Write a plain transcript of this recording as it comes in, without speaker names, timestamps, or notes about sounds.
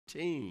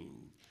14.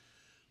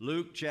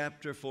 Luke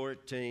chapter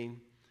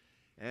 14.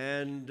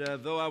 And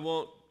though I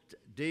won't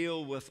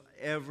deal with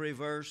every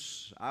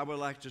verse, I would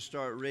like to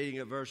start reading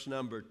at verse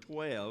number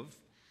 12.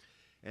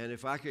 And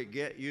if I could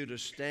get you to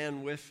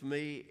stand with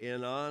me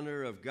in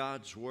honor of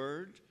God's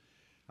Word,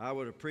 I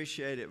would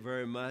appreciate it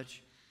very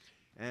much.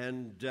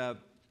 And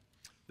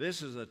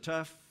this is a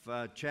tough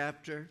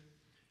chapter,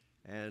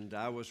 and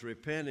I was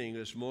repenting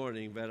this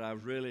morning, but I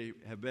really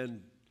have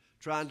been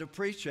trying to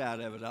preach out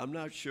of it. I'm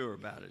not sure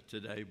about it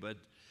today, but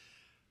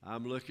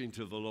I'm looking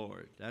to the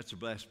Lord. That's the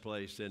best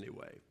place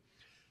anyway.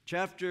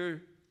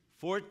 Chapter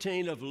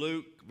 14 of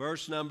Luke,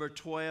 verse number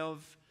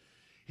 12.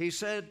 He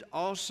said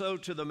also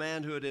to the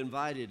man who had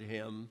invited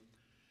him,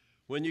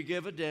 "When you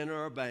give a dinner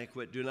or a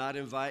banquet, do not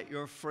invite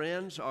your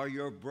friends or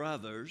your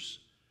brothers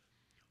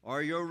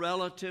or your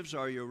relatives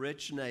or your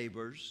rich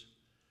neighbors,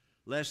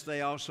 lest they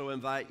also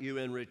invite you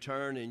in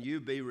return and you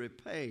be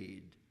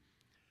repaid.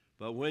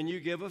 But when you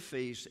give a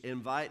feast,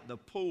 invite the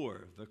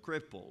poor, the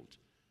crippled,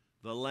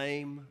 the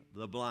lame,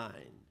 the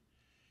blind.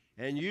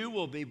 And you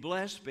will be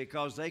blessed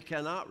because they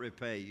cannot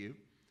repay you,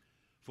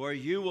 for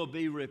you will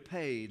be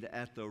repaid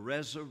at the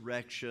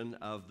resurrection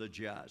of the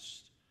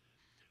just."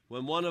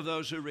 When one of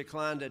those who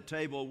reclined at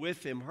table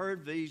with him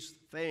heard these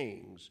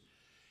things,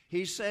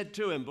 he said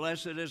to him,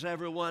 "Blessed is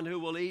everyone who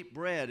will eat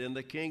bread in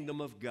the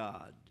kingdom of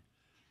God."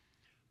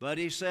 But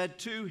he said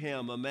to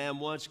him, "A man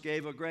once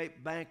gave a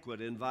great banquet,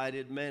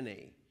 invited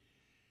many.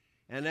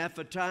 And at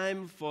the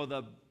time for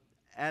the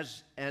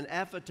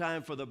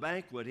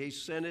banquet, he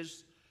sent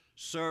his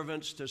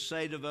servants to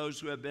say to those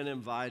who had been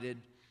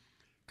invited,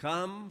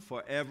 'Come,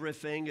 for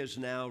everything is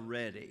now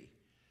ready.'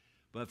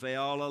 But they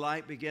all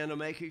alike began to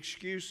make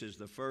excuses.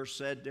 The first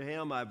said to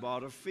him, 'I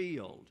bought a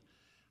field.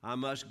 I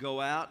must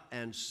go out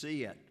and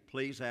see it.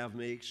 Please have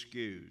me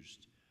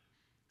excused.'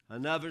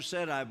 Another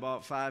said, 'I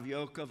bought 5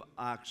 yoke of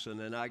oxen,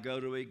 and I go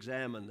to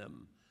examine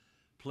them.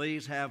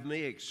 Please have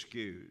me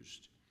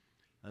excused.'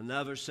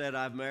 Another said,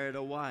 'I've married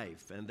a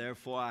wife, and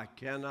therefore I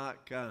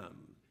cannot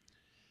come.'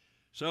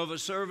 So the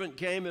servant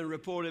came and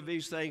reported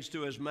these things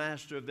to his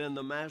master. Then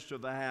the master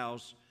of the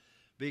house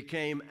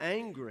became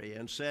angry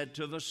and said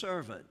to the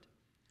servant,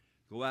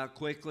 'Go out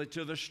quickly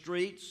to the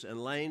streets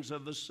and lanes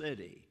of the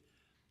city.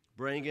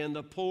 Bring in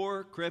the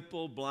poor,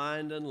 crippled,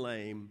 blind, and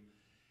lame.'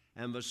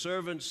 And the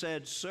servant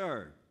said,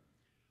 'Sir,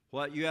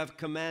 what you have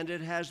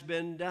commanded has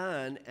been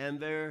done, and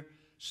there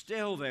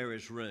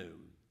is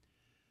room.'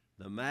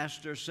 The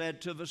master said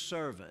to the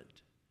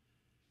servant,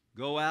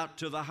 'Go out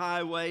to the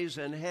highways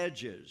and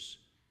hedges,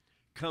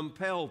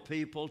 compel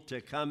people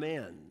to come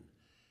in,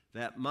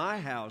 that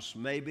my house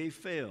may be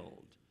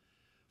filled.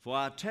 For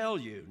I tell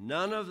you,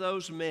 none of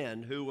those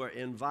men who were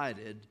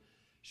invited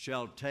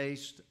shall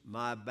taste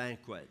my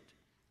banquet.'"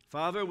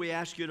 Father, we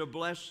ask you to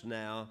bless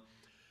now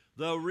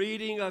the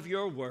reading of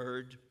your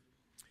word.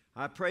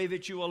 I pray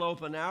that you will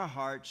open our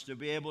hearts to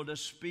be able to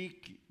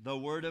speak the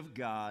word of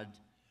God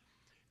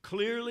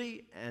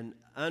clearly and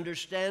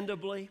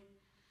understandably.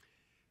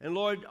 And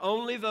Lord,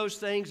 only those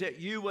things that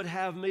you would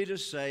have me to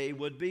say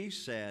would be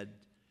said.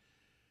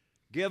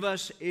 Give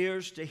us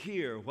ears to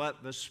hear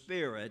what the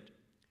Spirit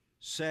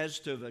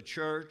says to the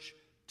church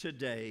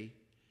today.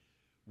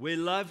 We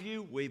love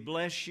you, we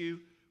bless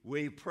you,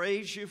 we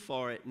praise you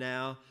for it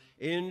now.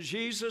 In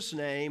Jesus'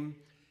 name,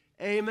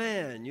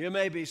 amen. You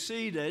may be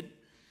seated.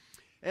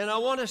 And I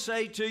want to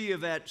say to you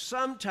that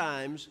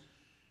sometimes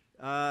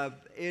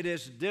it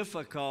is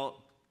difficult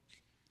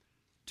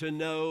to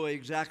know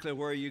exactly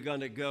where you're going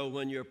to go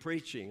when you're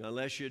preaching,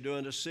 unless you're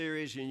doing a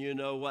series and you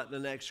know what the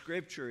next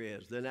scripture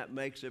is. Then that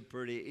makes it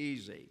pretty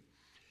easy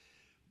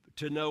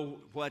to know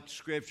what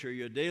scripture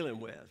you're dealing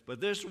with. But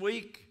this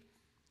week,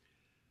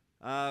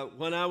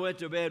 when I went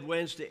to bed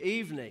Wednesday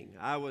evening,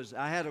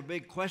 I had a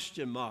big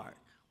question mark.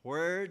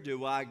 Where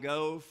do I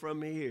go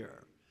from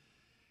here?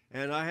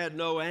 And I had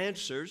no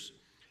answers,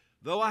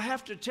 though I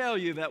have to tell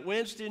you that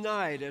Wednesday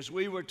night, as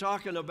we were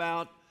talking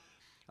about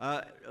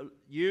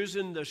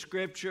using the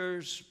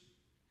scriptures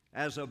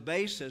as a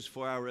basis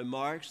for our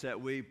remarks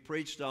that we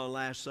preached on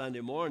last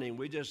Sunday morning,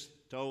 we just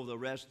told the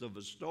rest of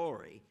the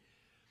story.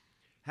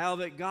 How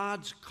that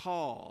God's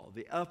call,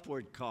 the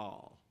upward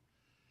call.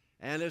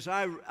 And as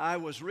I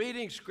was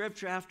reading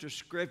scripture after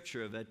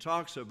scripture that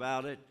talks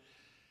about it,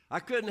 I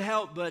couldn't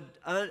help but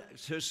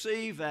to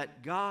see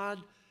that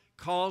God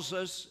calls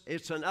us.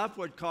 It's an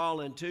upward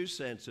call in 2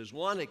 senses.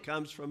 One, it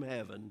comes from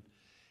heaven.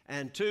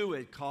 And 2,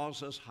 it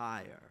calls us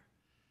higher.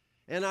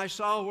 And I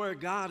saw where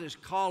God is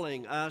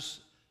calling us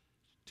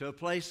to a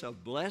place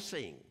of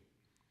blessing,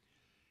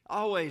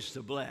 always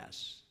to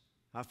bless.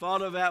 I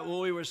thought of that when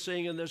we were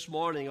singing this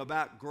morning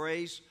about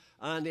grace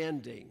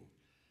unending.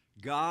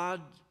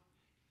 God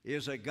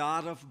is a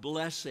God of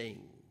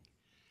blessing,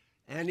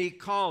 and He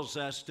calls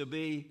us to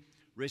be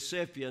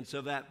recipients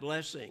of that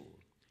blessing.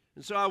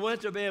 And so I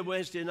went to bed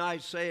Wednesday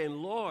night saying,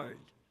 Lord,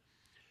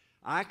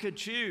 I could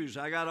choose.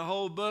 I got a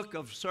whole book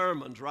of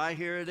sermons. Right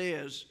here it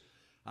is.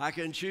 I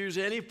can choose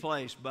any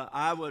place, but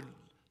I would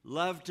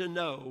love to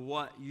know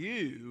what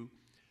you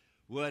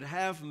would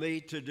have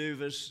me to do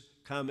this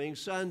coming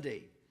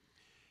Sunday.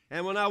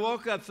 And when I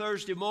woke up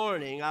Thursday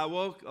morning, I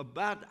woke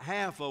about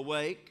half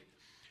awake.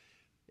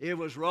 It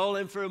was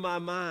rolling through my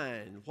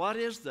mind. What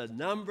is the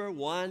number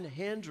one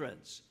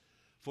hindrance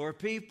for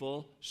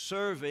people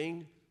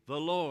serving the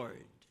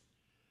Lord?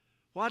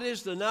 What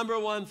is the number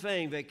one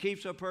thing that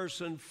keeps a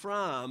person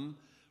from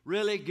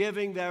really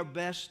giving their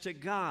best to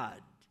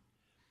God?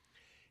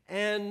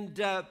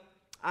 And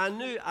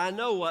I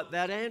know what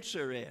that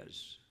answer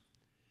is.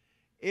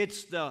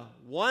 It's the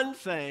one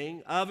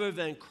thing other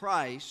than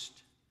Christ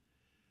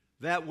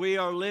that we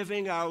are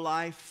living our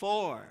life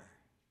for.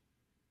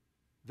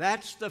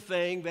 That's the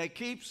thing that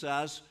keeps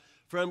us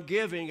from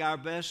giving our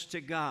best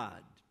to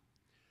God.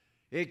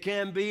 It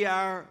can be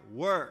our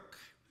work.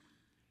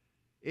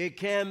 It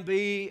can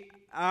be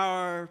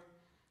our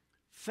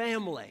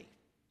family.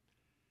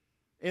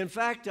 In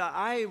fact,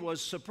 I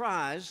was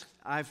surprised.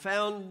 I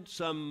found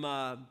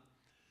some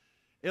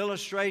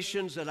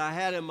illustrations that I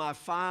had in my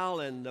file,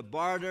 and the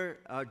barter,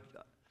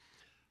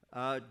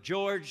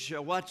 George,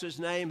 what's his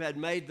name, had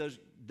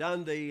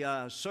done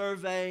the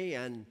survey,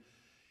 and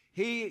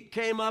he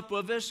came up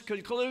with this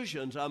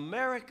conclusion: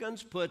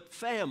 Americans put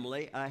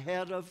family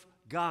ahead of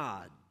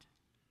God.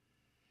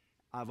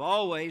 I've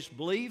always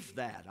believed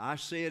that. I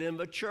see it in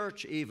the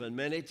church even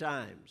many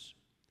times.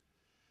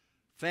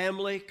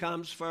 Family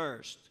comes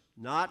first.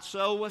 Not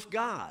so with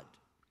God.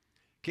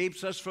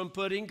 Keeps us from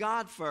putting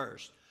God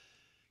first.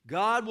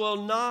 God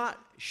will not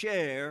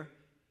share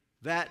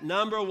that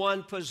number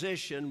one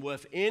position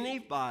with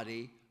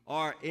anybody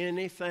or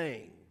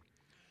anything.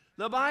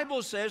 The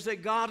Bible says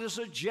that God is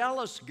a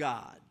jealous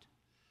God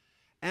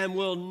and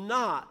will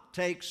not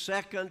take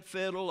second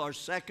fiddle or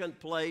second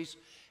place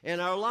in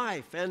our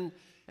life.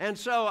 And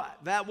so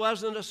that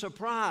wasn't a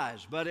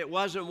surprise, but it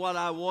wasn't what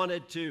I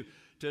wanted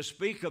to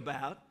speak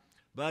about,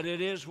 but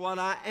it is what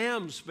I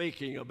am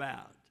speaking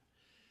about.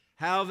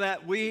 How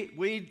that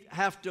we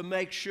have to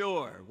make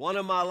sure. One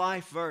of my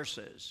life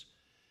verses,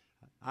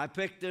 I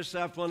picked this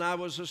up when I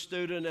was a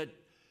student at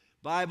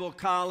Bible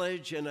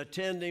college and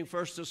attending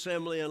First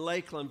Assembly in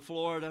Lakeland,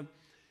 Florida.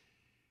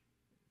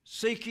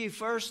 Seek ye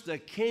first the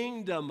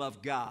kingdom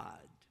of God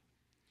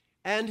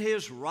and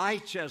his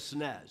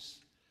righteousness,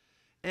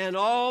 and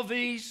all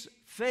these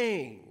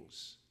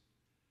things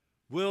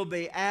will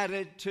be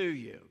added to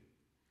you.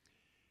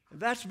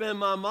 That's been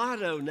my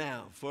motto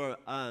now for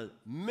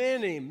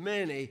many,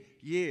 many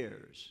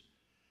years.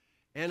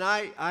 And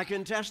I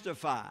can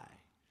testify,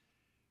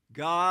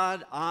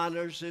 God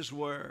honors his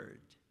word.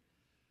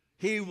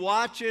 He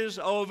watches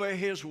over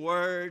his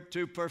word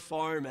to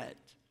perform it.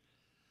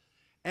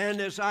 And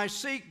as I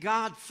seek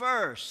God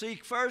first,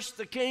 seek first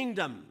the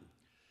kingdom,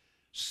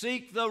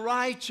 seek the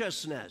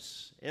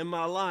righteousness in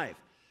my life,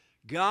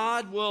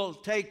 God will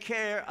take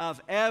care of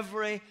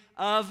every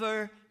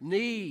other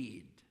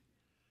need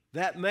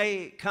that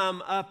may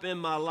come up in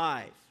my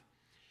life.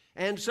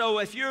 And so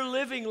if you're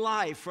living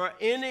life for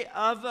any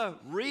other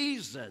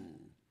reason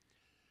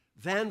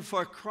than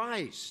for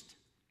Christ,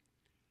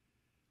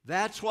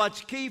 that's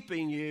what's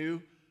keeping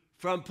you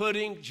from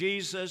putting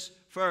Jesus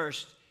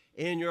first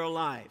in your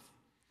life.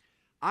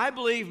 I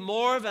believe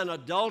more than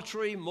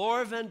adultery,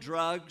 more than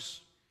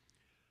drugs,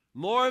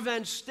 more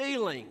than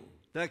stealing,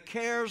 the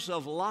cares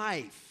of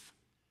life,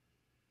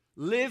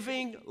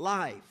 living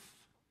life,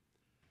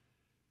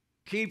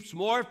 keeps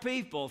more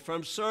people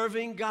from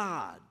serving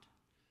God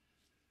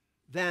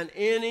than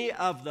any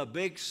of the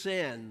big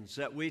sins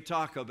that we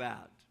talk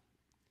about.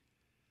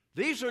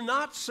 These are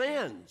not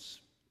sins.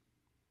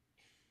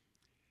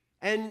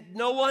 And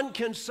no one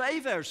can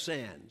say they're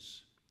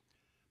sins.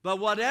 But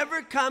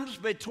whatever comes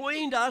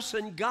between us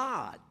and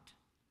God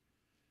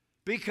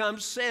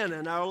becomes sin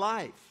in our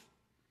life.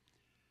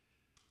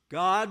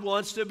 God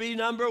wants to be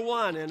number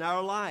one in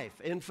our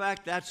life. In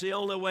fact, that's the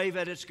only way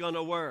that it's going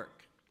to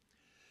work.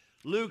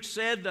 Luke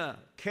said the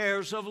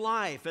cares of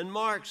life, and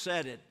Mark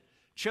said it.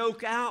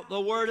 Choke out the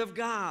word of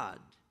God,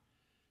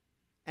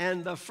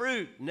 and the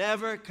fruit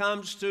never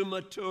comes to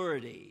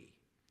maturity.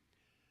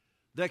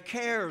 The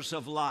cares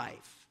of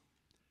life,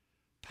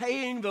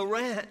 paying the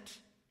rent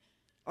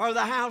or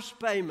the house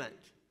payment,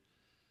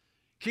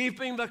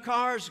 keeping the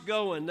cars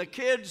going, the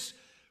kids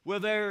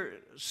with their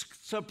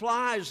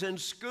supplies in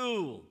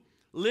school,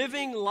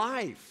 living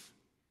life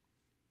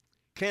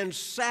can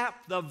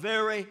sap the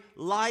very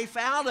life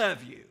out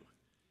of you.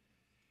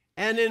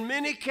 And in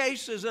many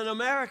cases in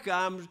America,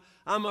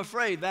 I'm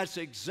afraid that's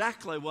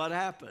exactly what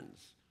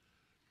happens.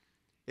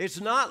 It's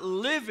not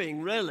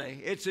living,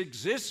 really. It's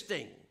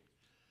existing.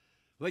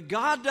 But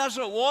God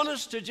doesn't want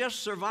us to just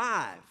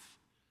survive.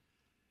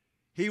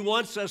 He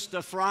wants us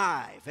to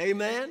thrive.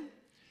 Amen?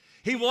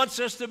 He wants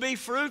us to be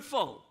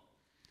fruitful.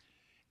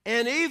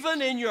 And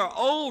even in your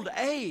old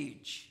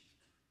age,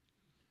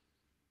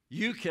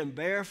 you can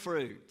bear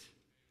fruit.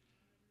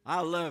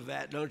 I love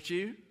that, don't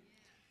you?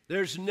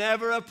 There's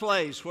never a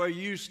place where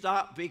you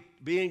stop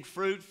being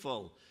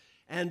fruitful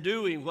and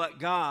doing what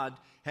God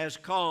has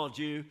called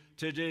you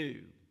to do.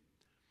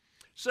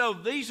 So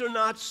these are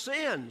not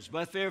sins,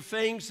 but they're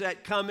things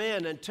that come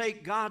in and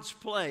take God's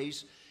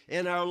place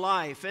in our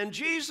life. And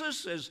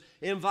Jesus is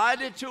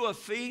invited to a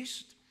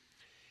feast,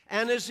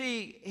 And as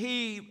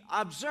he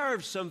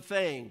observed some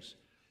things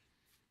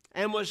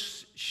and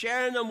was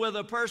sharing them with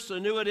a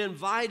person who had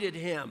invited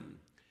him,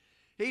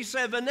 he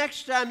said, the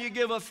next time you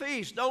give a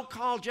feast, don't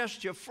call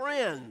just your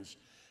friends,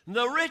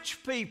 the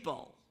rich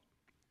people,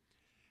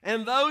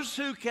 and those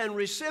who can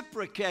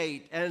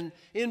reciprocate and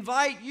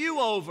invite you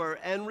over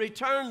and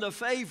return the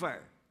favor.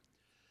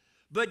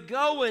 But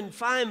go and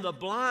find the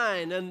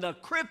blind and the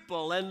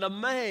cripple and the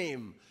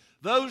maimed,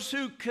 those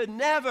who could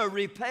never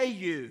repay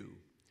you.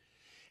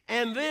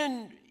 And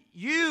then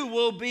you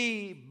will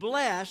be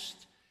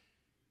blessed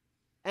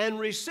and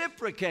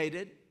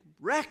reciprocated,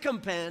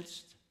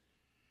 recompensed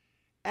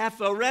at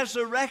the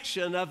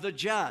resurrection of the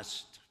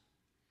just.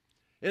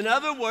 In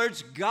other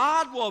words,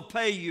 God will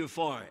pay you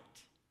for it.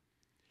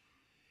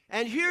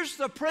 And here's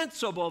the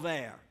principle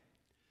there.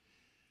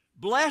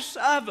 Bless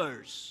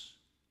others,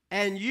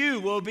 and you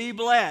will be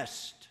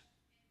blessed.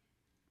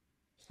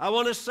 I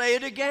want to say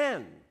it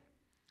again.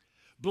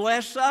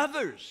 Bless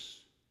others,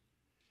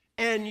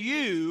 and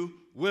you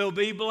will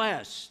be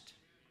blessed.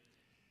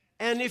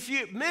 And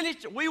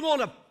we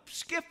want to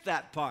skip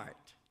that part.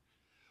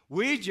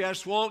 We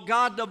just want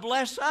God to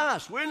bless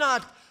us. We're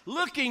not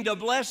looking to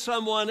bless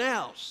someone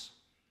else.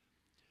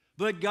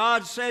 But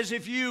God says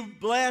if you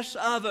bless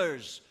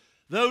others,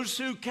 those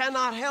who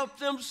cannot help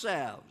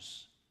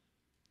themselves,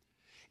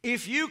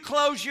 if you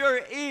close your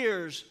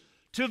ears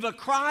to the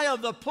cry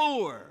of the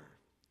poor,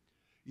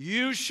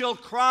 you shall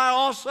cry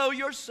also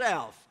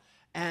yourself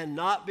and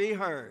not be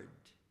heard.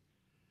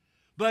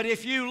 But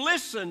if you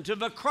listen to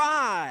the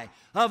cry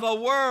of a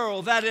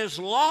world that has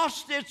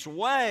lost its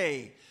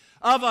way,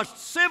 of a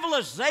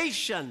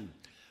civilization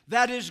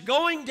that is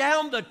going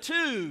down the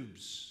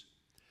tubes,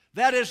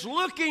 that is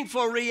looking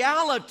for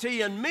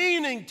reality and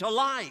meaning to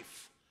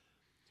life,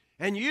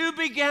 and you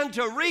begin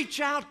to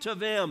reach out to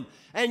them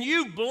and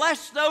you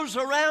bless those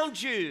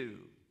around you,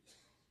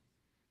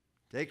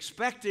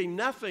 expecting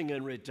nothing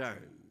in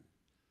return,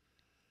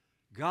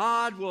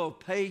 God will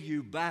pay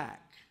you back.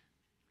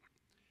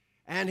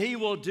 And He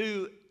will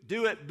do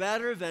it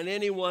better than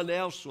anyone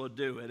else will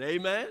do it.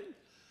 Amen?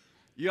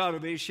 You ought to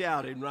be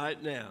shouting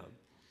right now.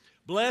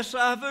 Bless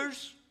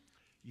others,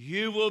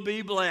 you will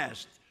be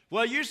blessed.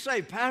 Well, you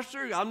say,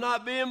 Pastor, I'm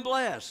not being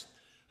blessed.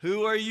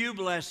 Who are you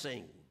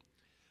blessing?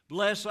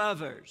 Bless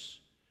others.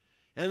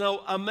 And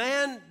a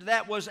man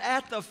that was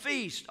at the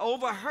feast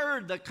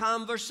overheard the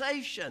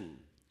conversation.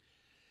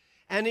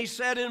 And he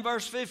said in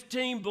verse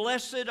 15,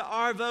 blessed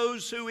are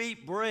those who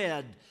eat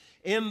bread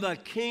in the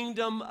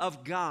kingdom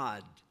of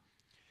God.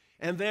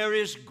 And there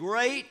is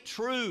great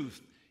truth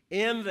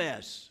in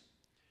this.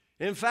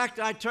 In fact,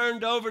 I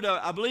turned over to,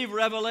 I believe,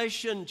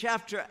 Revelation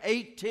chapter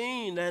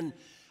 18, and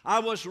I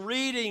was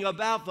reading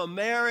about the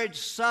marriage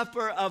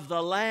supper of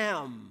the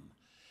Lamb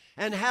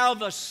and how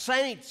the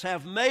saints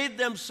have made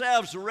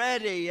themselves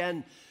ready,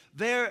 and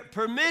they're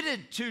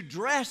permitted to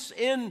dress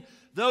in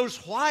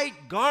those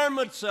white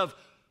garments of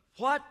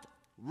what?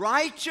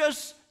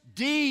 Righteous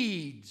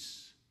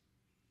deeds.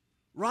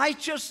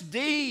 Righteous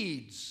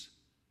deeds.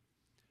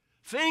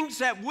 Things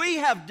that we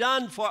have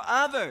done for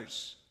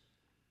others.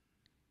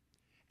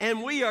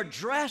 And we are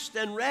dressed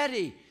and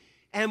ready,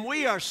 and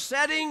we are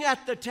sitting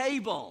at the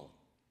table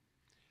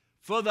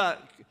for the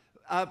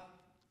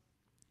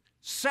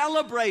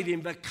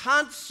celebrating the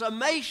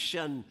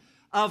consummation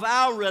of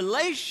our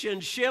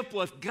relationship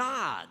with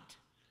God.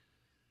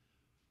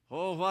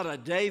 Oh, what a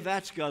day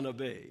that's going to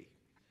be.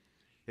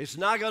 It's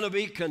not going to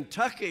be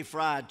Kentucky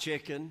Fried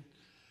Chicken,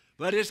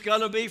 but it's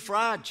going to be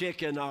fried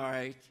chicken, all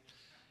right.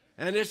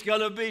 And it's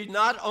going to be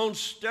not on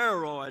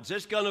steroids.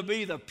 It's going to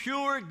be the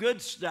pure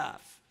good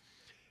stuff.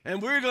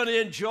 And we're going to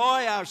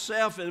enjoy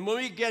ourselves. And when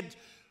we get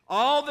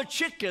all the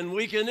chicken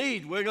we can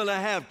eat, we're going to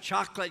have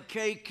chocolate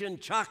cake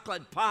and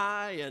chocolate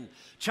pie and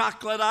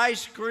chocolate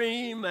ice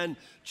cream and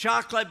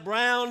chocolate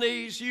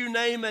brownies. You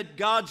name it,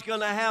 God's going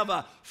to have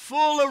a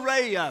full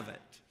array of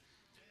it.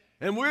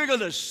 And we're going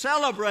to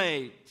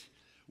celebrate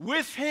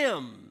with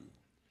Him.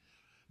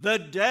 The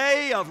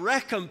day of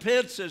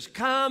recompense has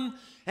come,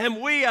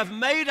 and we have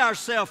made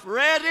ourselves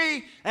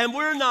ready, and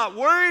we're not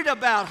worried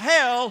about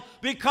hell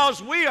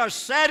because we are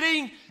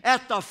sitting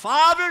at the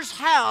Father's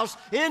house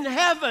in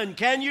heaven.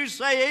 Can you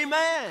say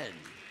amen?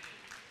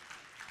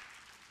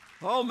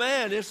 Oh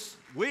man,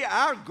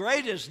 our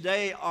greatest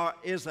day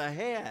is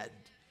ahead,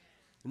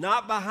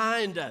 not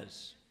behind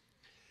us.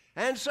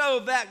 And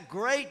so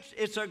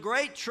it's a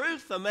great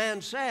truth the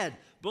man said.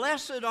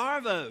 Blessed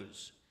are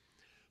those.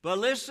 But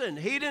listen,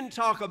 he didn't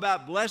talk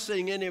about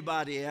blessing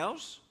anybody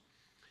else.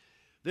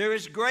 There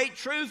is great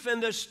truth in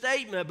this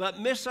statement,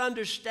 but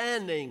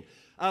misunderstanding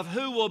of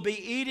who will be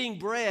eating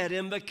bread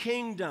in the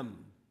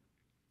kingdom.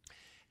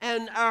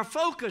 And our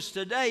focus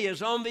today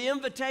is on the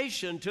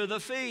invitation to the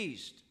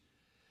feast.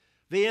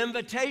 The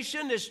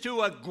invitation is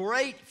to a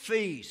great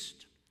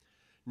feast.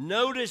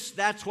 Notice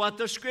that's what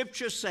the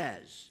Scripture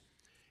says.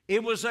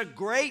 It was a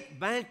great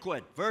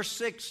banquet, verse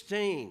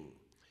 16.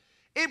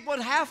 It would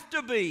have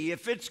to be,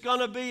 if it's going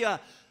to be a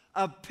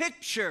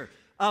picture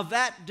of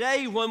that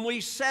day when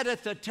we sat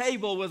at the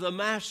table with the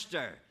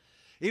Master.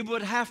 It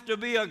would have to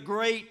be a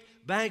great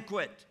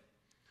banquet.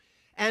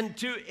 And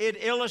it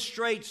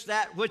illustrates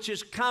that which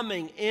is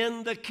coming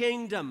in the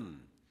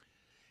kingdom.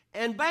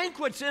 And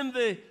banquets in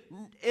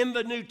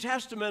the New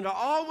Testament are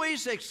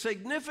always at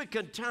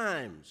significant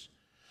times,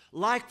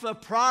 like the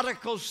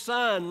prodigal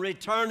son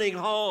returning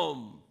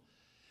home.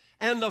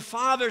 And the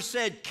father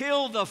said,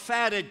 "Kill the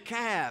fatted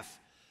calf.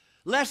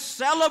 Let's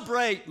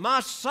celebrate.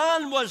 My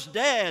son was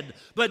dead,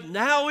 but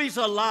now he's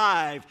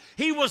alive.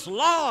 He was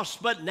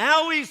lost, but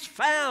now he's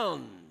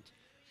found."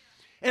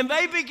 And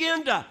they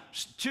begin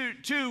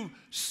to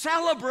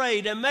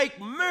celebrate and make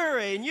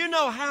merry. And you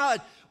know how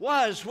it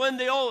was when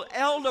the old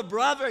elder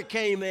brother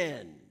came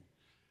in.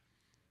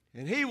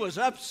 And he was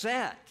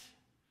upset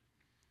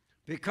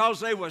because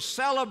they were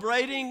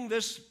celebrating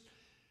this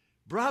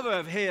brother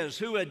of his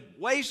who had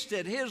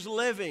wasted his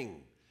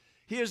living,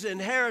 his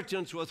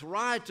inheritance with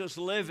riotous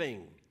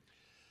living.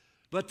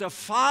 But the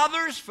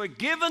Father's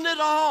forgiven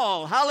it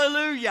all.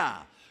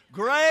 Hallelujah.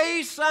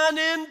 Grace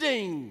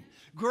unending.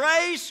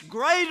 Grace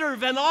greater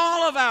than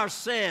all of our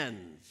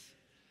sins.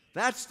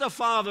 That's the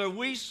Father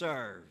we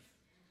serve.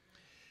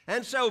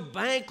 And so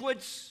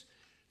banquets,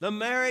 the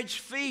marriage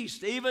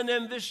feast, even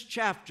in this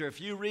chapter, if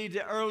you read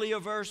the earlier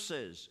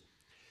verses.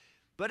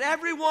 But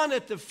everyone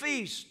at this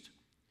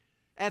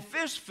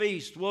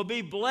feast will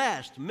be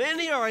blessed.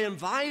 Many are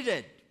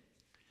invited,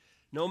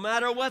 no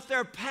matter what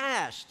their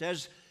past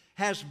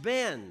has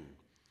been.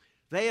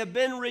 They have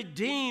been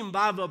redeemed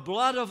by the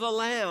blood of the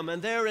Lamb,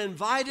 and they're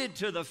invited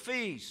to the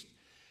feast.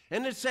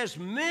 And it says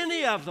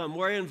many of them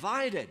were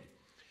invited.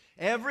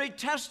 Every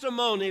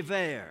testimony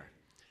there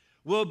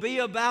will be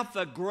about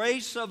the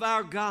grace of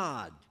our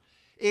God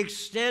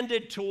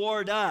extended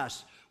toward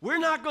us. We're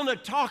not going to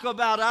talk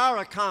about our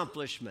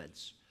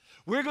accomplishments.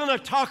 We're going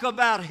to talk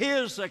about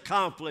His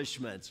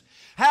accomplishments.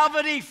 How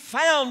that He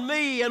found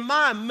me in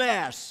my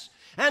mess,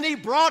 and He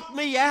brought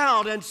me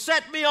out and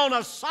set me on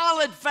a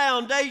solid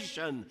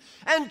foundation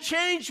and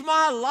changed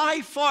my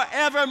life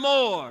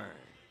forevermore.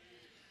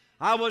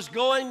 I was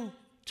going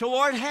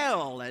toward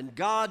hell, and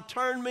God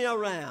turned me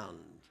around.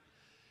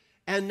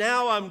 And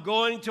now I'm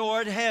going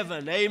toward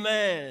heaven.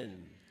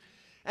 Amen.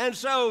 And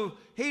so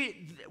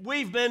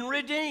we've been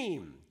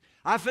redeemed.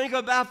 I think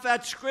about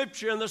that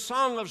scripture in the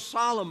Song of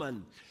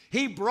Solomon.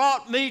 He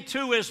brought me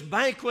to His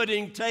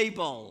banqueting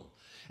table,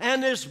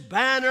 and His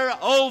banner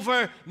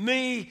over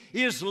me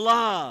is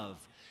love.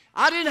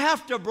 I didn't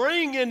have to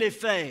bring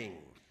anything.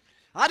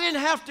 I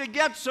didn't have to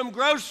get some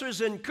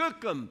groceries and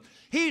cook them.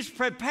 He's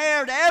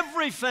prepared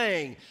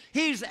everything.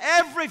 He's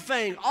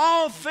everything.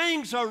 All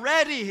things are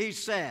ready, He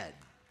said.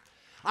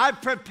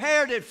 I've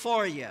prepared it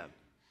for you.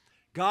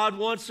 God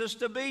wants us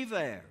to be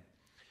there.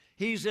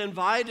 He's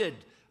invited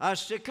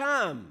us to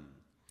come.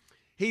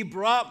 He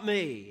brought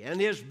me, and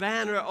His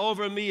banner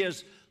over me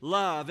is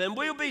love. And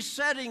we'll be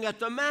sitting at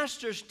the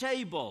Master's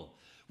table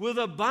with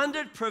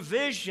abundant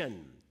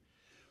provision.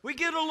 We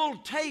get a little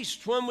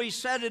taste when we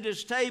sit at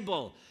His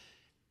table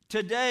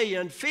today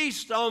and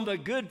feast on the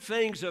good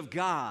things of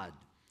God.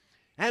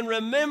 And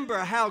remember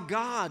how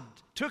God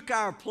took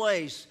our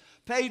place,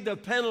 paid the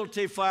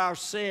penalty for our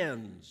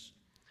sins.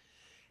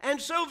 And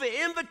so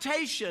the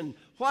invitation,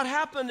 what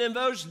happened in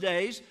those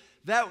days,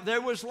 that there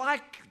was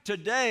like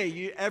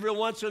today, every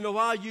once in a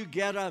while you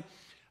get a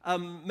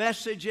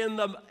message in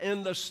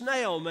the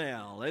snail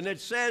mail, and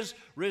it says,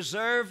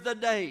 reserve the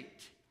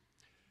date.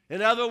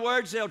 In other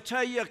words, they'll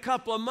tell you a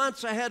couple of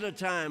months ahead of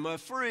time, or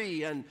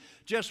free, and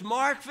just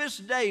mark this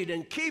date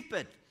and keep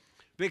it,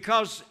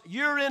 because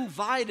you're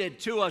invited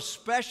to a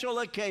special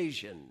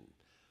occasion.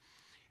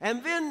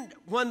 And then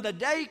when the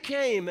day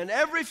came and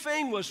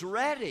everything was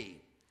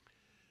ready,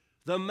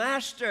 the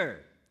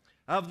master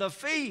of the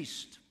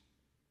feast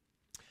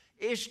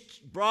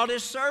brought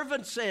his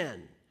servants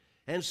in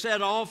and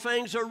said, all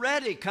things are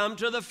ready, come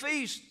to the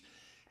feast.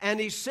 And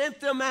he sent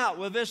them out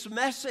with this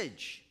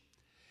message.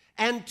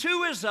 And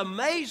to his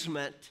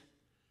amazement,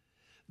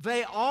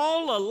 they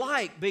all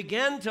alike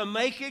began to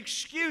make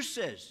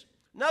excuses.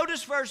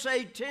 Notice verse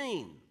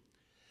 18.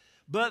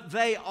 But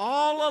they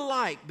all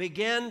alike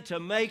began to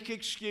make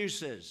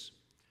excuses.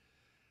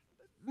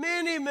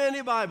 Many,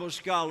 many Bible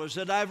scholars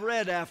that I've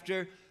read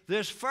after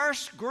this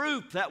first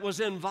group that was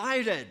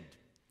invited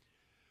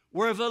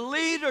were the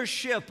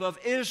leadership of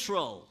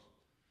Israel.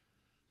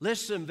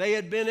 Listen, they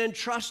had been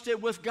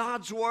entrusted with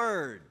God's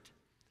word.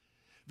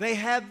 They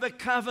had the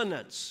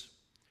covenants.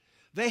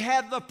 They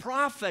had the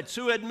prophets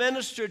who had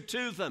ministered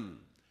to them.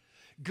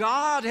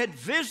 God had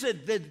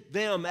visited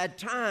them at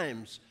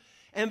times,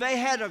 and they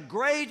had a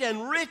great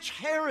and rich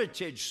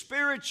heritage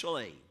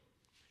spiritually.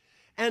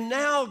 And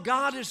now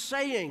God is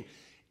saying,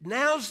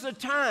 now's the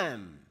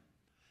time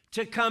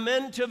to come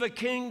into the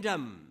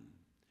kingdom.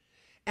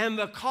 And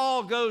the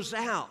call goes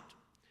out,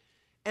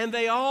 and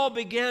they all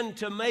begin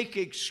to make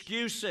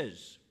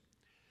excuses.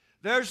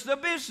 There's the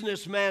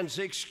businessman's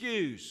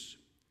excuse.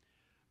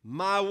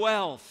 My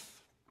wealth.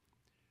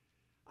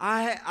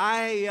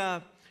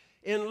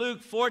 In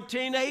Luke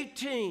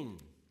 14:18,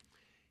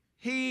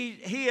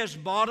 he has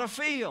bought a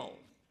field.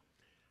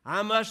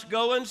 I must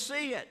go and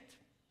see it.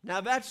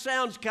 Now that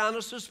sounds kind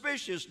of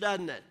suspicious,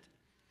 doesn't it?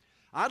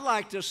 I'd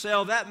like to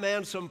sell that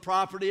man some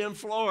property in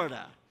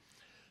Florida,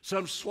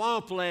 some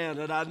swampland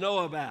that I know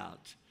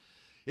about.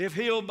 If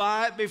he'll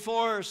buy it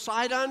before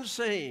sight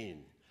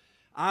unseen,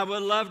 I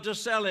would love to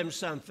sell him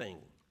something.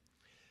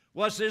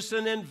 Was this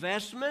an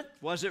investment?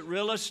 Was it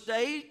real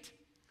estate?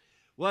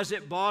 Was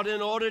it bought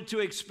in order to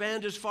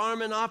expand his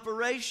farming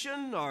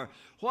operation? Or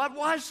what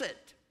was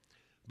it?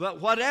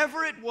 But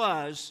whatever it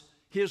was,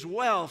 his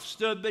wealth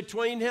stood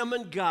between him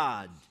and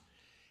God.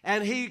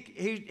 And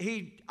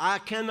I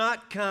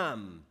cannot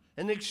come,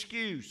 an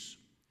excuse.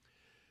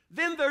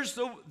 Then there's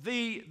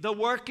the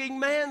working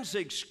man's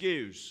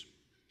excuse.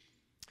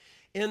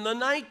 In the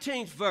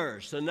 19th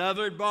verse,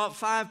 another had bought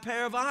 5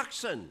 pair of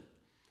oxen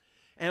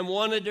and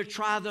wanted to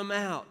try them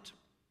out.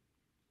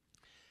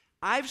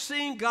 I've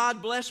seen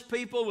God bless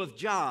people with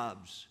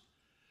jobs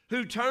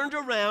who turned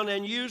around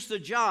and used the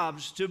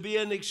jobs to be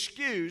an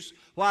excuse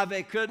why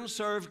they couldn't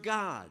serve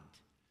God.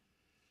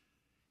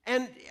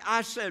 And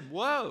I said,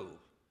 whoa,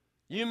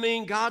 you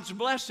mean God's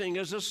blessing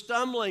is a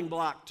stumbling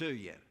block to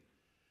you?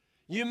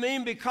 You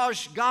mean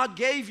because God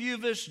gave you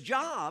this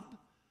job,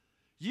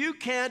 you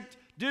can't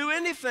do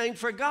anything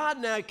for God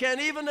now, you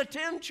can't even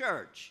attend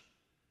church?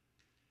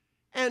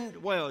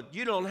 And, well,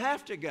 you don't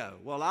have to go.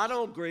 Well, I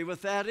don't agree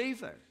with that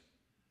either.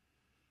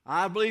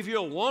 I believe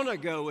you'll want to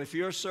go if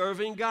you're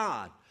serving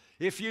God.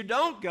 If you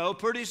don't go,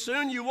 pretty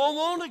soon you won't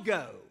want to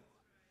go,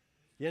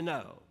 you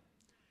know.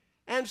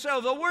 And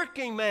so the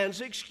working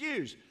man's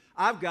excuse,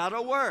 I've got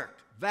to work.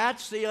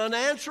 That's the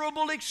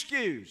unanswerable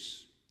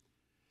excuse.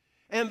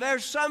 And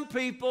there's some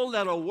people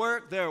that'll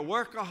work, they're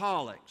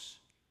workaholics.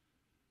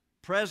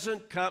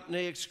 Present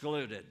company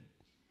excluded.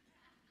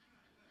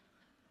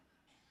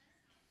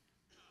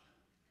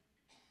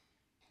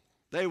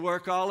 They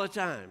work all the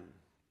time.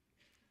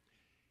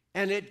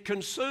 And it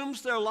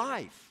consumes their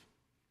life.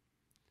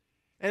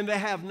 And they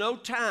have no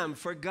time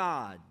for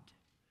God.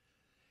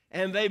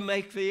 And they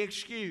make the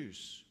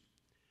excuse.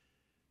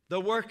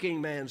 The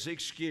working man's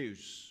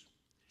excuse.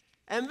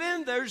 And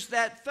then there's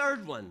that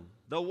third one,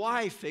 the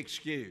wife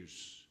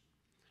excuse.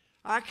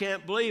 I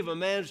can't believe a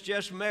man's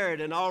just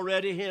married and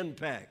already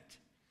henpecked.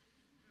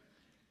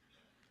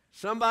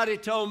 Somebody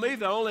told me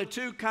there are only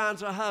 2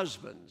 kinds of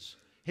husbands,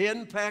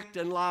 henpecked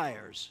and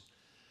liars.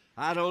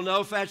 I don't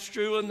know if that's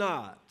true or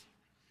not.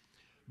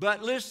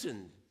 But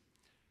listen,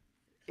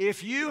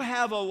 if you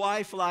have a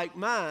wife like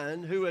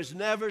mine who has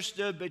never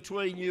stood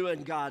between you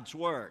and God's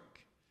work,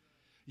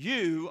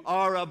 you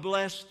are a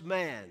blessed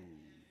man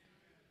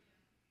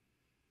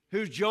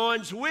who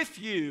joins with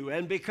you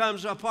and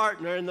becomes a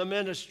partner in the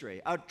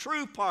ministry, a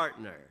true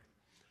partner.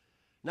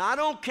 Now, I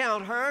don't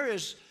count her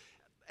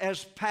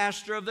as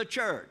pastor of the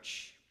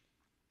church,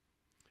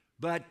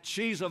 but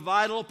she's a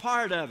vital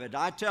part of it.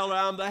 I tell her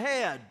I'm the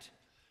head.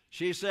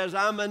 She says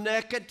I'm a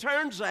neck that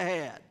turns the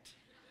head.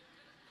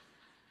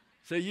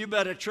 So you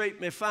better treat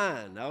me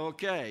fine.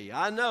 Okay,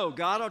 I know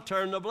God will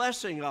turn the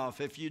blessing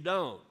off if you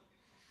don't.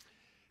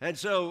 And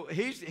so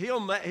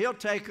he'll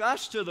take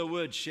us to the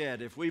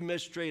woodshed if we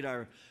mistreat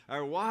our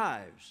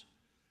wives.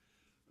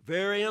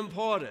 Very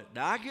important.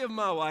 Now, I give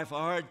my wife a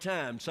hard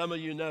time. Some of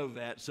you know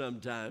that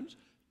sometimes.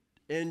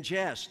 In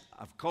jest,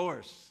 of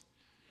course.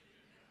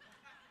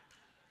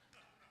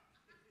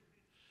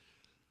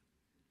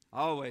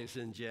 Always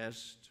in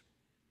jest.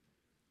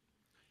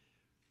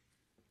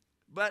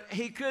 But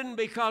he couldn't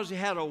because he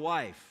had a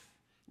wife.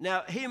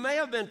 Now, he may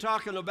have been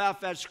talking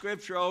about that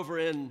scripture over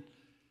in,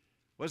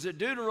 was it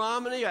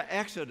Deuteronomy or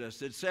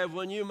Exodus? It said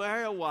when you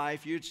marry a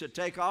wife, you should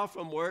take off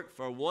from work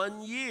for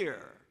 1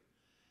 year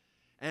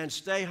and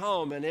stay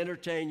home and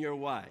entertain your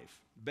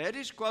wife.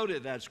 Betty's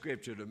quoted that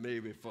scripture to me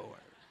before.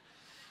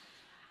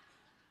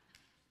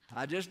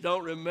 I just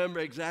don't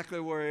remember exactly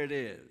where it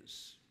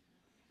is.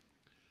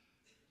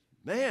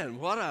 Man,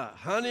 what a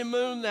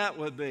honeymoon that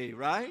would be,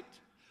 right?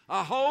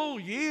 A whole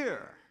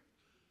year.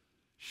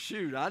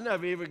 Shoot, I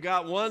never even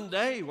got 1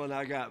 day when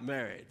I got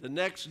married. The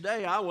next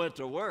day I went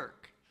to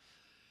work.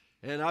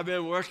 And I've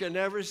been working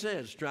ever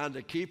since, trying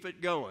to keep it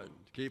going,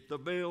 keep the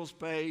bills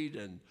paid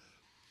and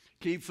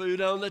keep food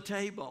on the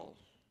table.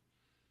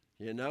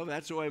 You know,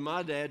 that's the way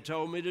my dad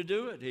told me to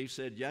do it. He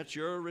said, that's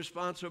your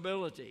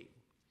responsibility.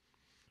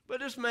 But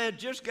this man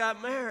just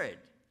got married.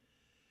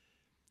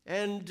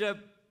 And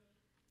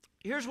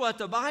here's what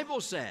the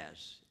Bible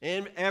says.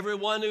 And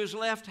everyone who's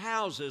left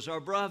houses or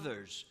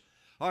brothers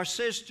or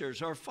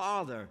sisters or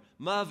father,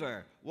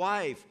 mother,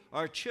 wife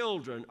or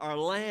children or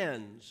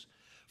lands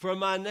for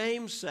my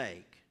name's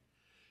sake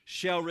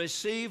shall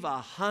receive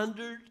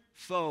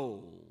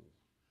 100-fold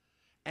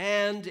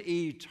and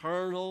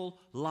eternal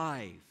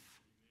life.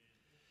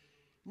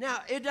 Now,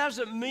 it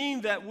doesn't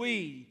mean that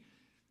we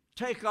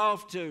take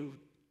off to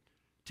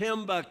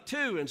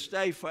Timbuktu and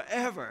stay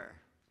forever.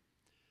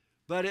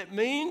 But it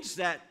means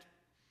that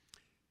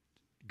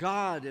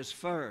God is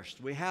first.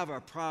 We have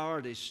our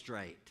priorities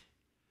straight.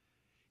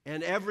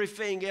 And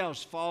everything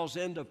else falls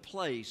into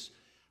place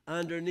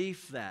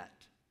underneath that.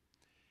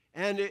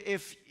 And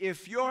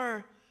if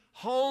your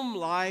home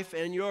life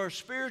and your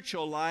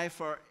spiritual life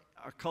are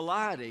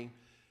colliding,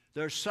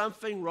 there's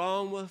something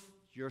wrong with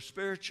your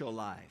spiritual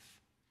life.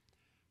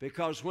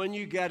 Because when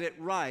you get it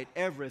right,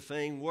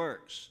 everything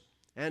works,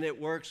 and it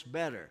works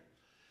better.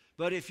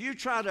 But if you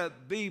try to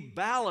be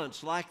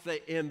balanced like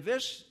in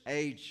this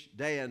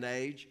day and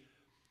age,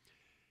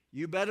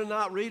 you better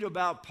not read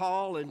about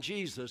Paul and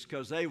Jesus,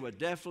 because they were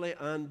definitely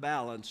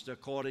unbalanced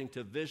according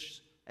to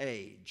this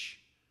age.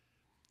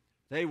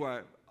 They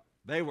were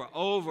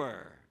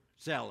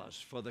overzealous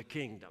for the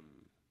kingdom.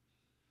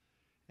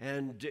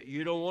 And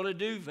you don't want to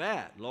do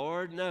that,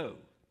 Lord, no.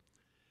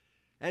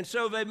 And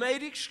so they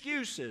made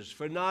excuses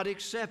for not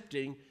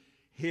accepting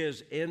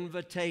his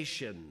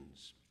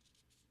invitations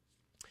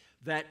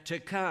that to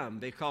come,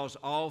 because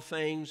all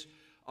things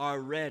are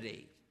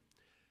ready.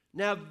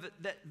 Now,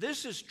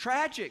 this is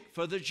tragic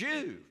for the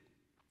Jew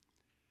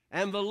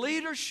and the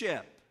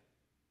leadership.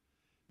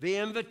 The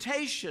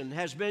invitation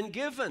has been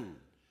given.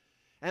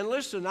 And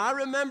listen, I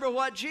remember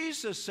what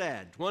Jesus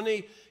said when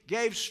he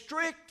gave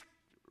strict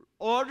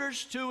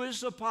orders to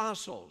his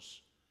apostles.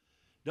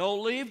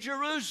 Don't leave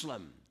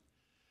Jerusalem,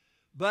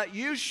 but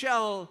you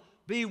shall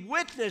be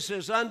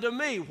witnesses unto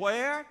me.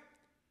 Where?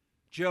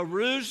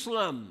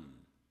 Jerusalem,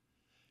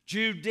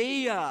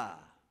 Judea,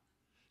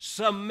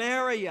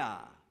 Samaria,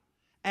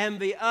 and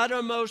the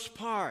uttermost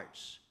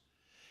parts.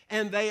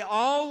 And they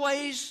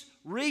always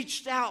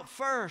reached out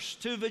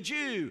first to the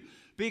Jew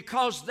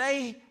because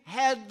they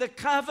had the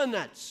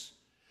covenants.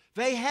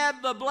 They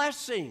had the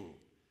blessing.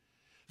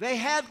 They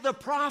had the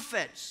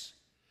prophets.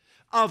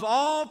 Of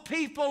all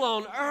people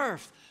on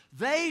earth,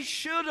 they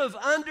should have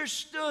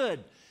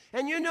understood.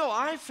 And you know,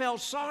 I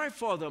felt sorry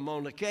for them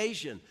on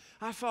occasion.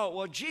 I thought,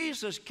 well,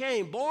 Jesus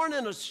came, born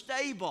in a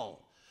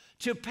stable,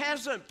 to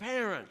peasant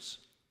parents.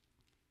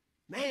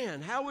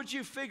 Man, how would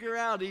you figure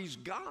out he's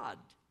God?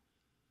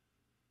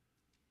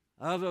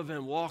 Other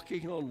than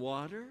walking on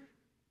water,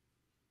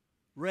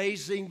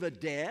 raising the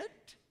dead,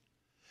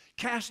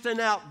 casting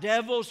out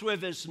devils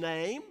with his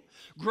name,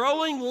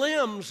 growing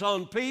limbs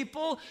on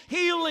people,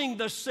 healing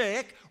the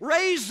sick,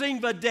 raising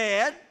the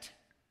dead,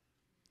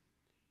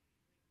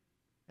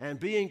 and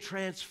being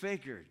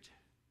transfigured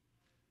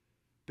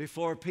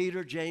before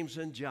Peter, James,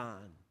 and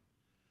John.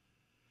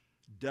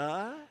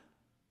 Duh.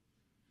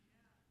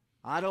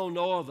 I don't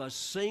know of a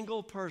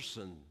single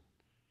person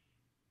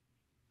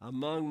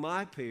among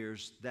my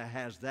peers that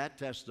has that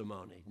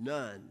testimony.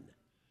 None.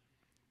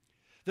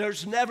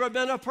 There's never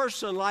been a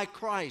person like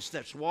Christ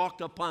that's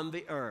walked upon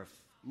the earth.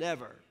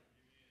 Never.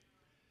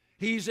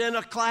 He's in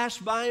a class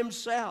by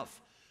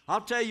himself.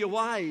 I'll tell you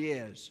why he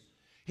is.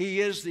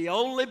 He is the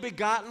only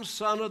begotten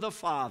Son of the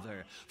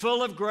Father,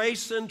 full of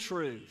grace and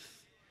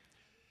truth.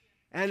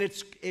 And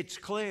it's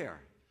clear.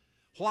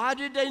 Why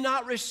did they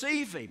not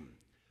receive him?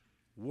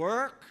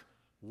 Work,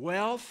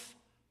 wealth,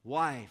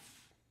 wife.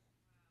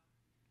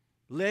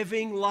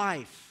 Living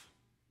life.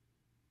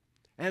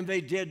 And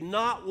they did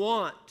not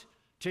want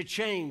to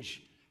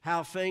change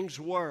how things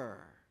were.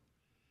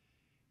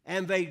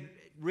 And they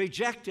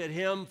rejected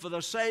him for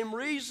the same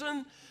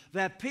reason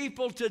that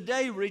people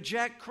today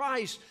reject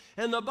Christ.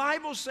 And the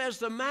Bible says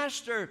the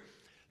master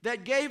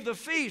that gave the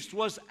feast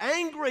was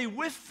angry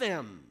with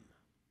them.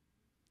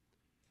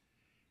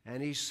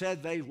 And he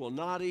said they will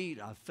not eat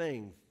a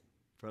thing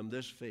from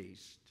this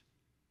feast.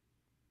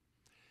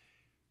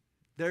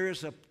 There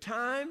is a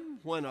time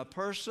when a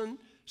person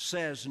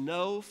says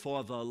no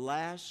for the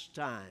last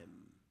time.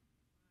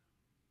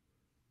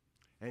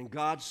 And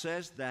God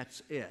says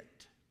that's it.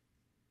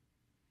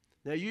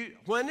 Now,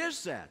 when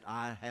is that?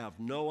 I have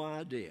no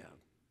idea.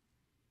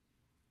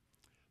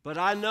 But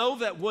I know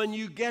that when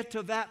you get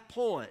to that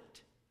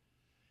point,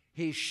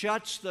 he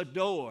shuts the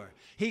door.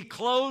 He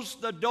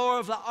closed the door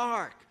of the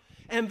ark,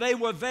 and they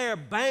were there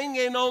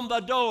banging on the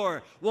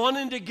door,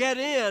 wanting to get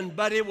in,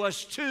 but it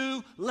was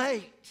too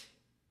late.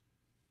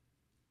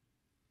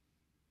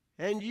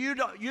 And you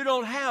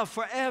don't have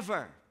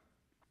forever.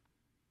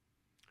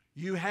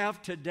 You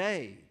have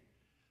today.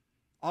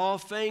 All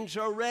things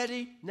are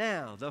ready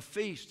now. The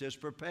feast is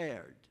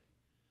prepared.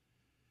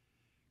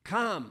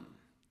 Come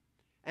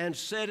and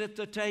sit at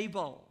the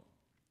table.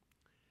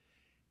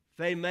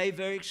 They made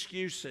their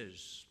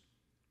excuses.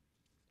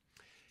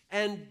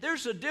 And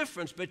there's a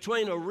difference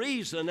between a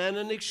reason and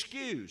an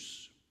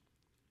excuse.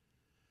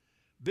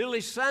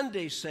 Billy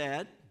Sunday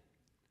said,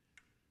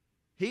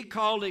 he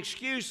called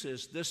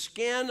excuses the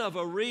skin of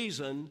a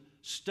reason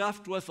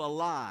stuffed with a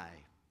lie.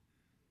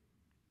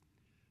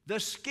 The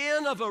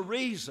skin of a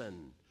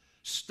reason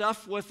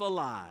stuffed with a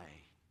lie.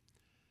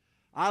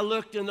 I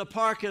looked in the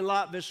parking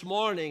lot this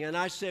morning and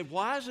I said,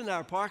 why isn't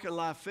our parking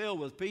lot filled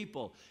with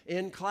people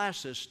in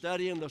classes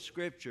studying the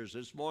scriptures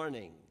this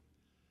morning?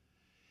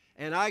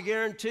 And I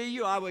guarantee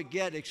you I would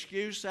get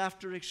excuse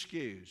after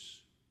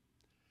excuse.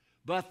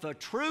 But the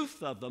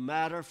truth of the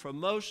matter for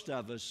most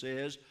of us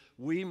is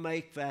we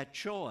make that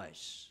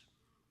choice.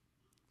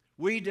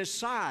 We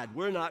decide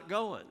we're not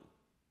going,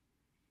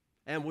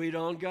 and we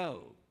don't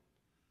go.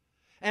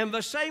 And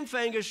the same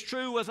thing is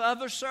true with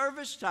other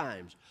service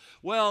times.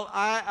 Well,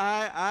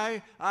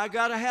 I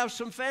got to have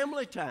some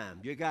family time.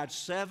 You got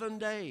 7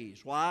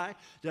 days. Why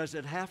does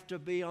it have to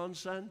be on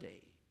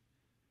Sunday?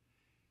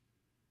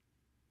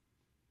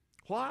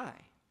 Why?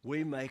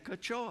 We make a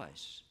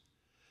choice.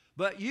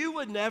 But you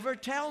would never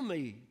tell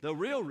me the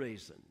real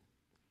reason.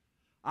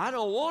 I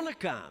don't want to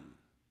come.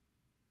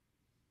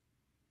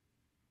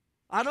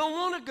 I don't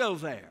want to go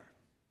there.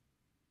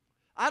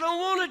 I don't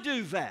want to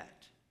do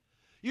that.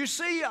 You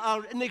see,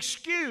 an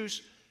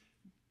excuse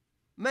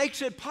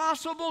makes it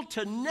possible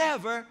to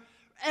never,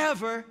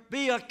 ever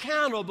be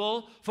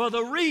accountable for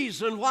the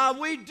reason why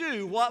we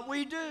do what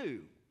we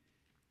do.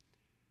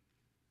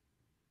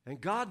 And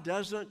God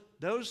doesn't,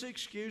 those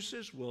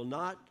excuses will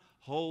not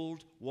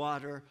hold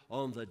water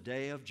on the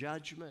day of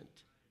judgment.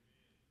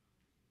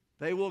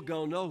 They will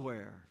go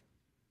nowhere.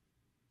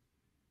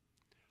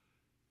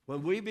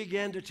 When we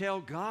begin to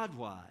tell God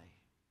why,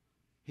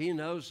 He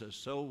knows us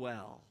so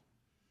well.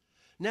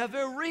 Now,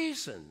 there are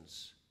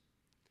reasons.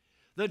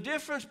 The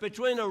difference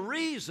between a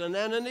reason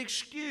and an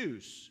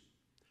excuse.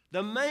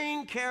 The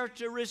main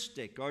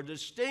characteristic or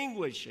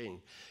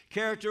distinguishing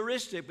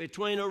characteristic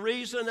between a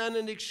reason and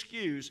an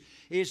excuse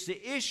is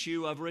the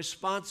issue of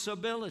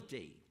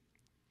responsibility.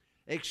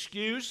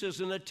 Excuse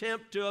is an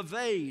attempt to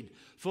evade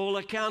full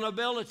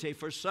accountability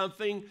for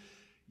something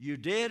you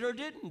did or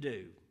didn't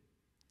do.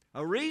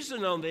 A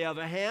reason, on the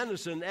other hand,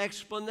 is an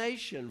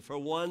explanation for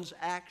one's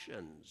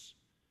actions.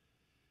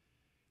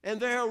 And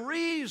there are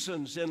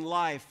reasons in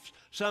life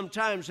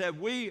sometimes that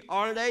we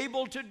aren't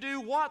able to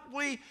do what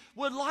we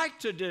would like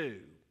to do.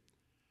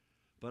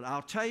 But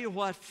I'll tell you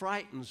what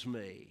frightens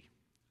me.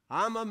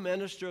 I'm a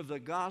minister of the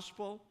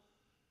gospel.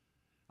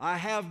 I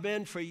have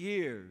been for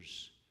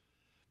years.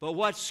 But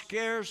what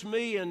scares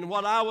me and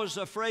what I was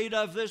afraid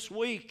of this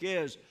week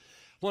is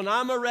when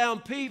I'm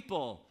around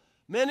people,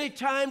 many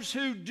times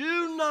who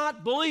do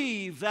not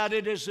believe that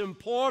it is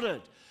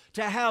important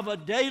to have a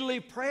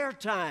daily prayer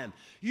time,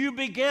 you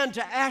begin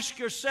to ask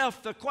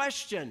yourself the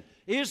question,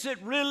 is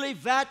it really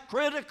that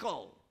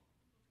critical?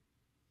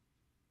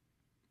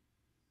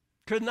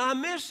 Couldn't I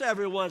miss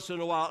every once in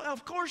a while?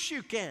 Of course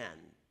you can.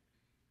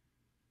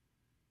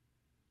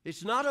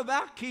 It's not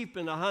about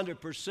keeping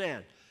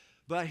 100%.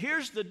 But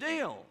here's the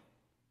deal.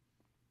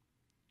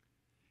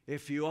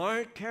 If you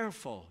aren't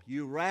careful,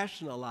 you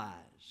rationalize.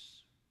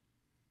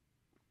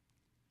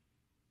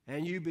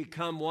 And you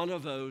become one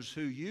of those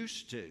who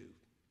used to.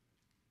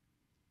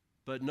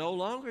 But no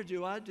longer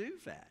do I do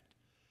that.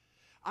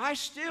 I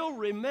still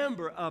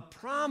remember a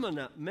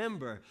prominent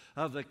member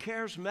of the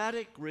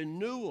Charismatic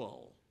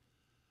Renewal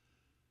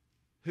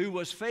who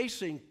was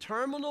facing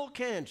terminal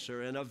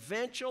cancer and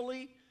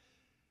eventually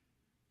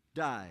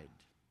died.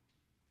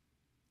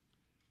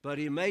 But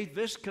he made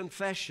this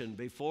confession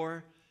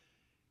before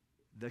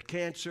the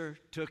cancer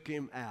took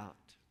him out.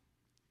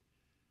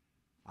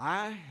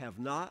 I have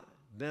not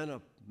been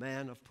a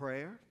man of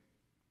prayer.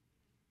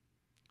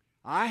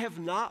 I have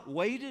not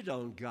waited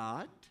on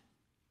God.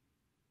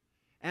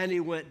 And he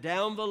went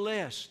down the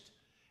list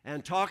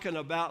and talking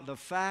about the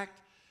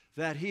fact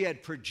that he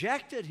had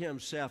projected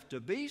himself to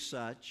be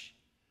such,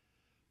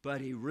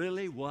 but he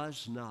really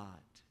was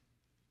not.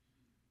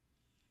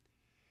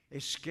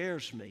 It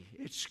scares me.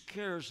 It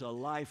scares the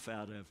life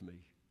out of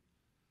me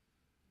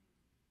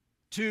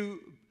to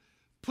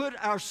put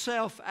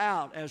ourselves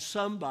out as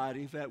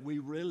somebody that we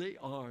really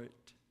aren't.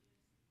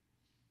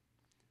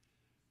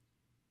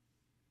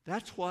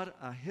 That's what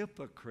a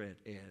hypocrite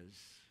is.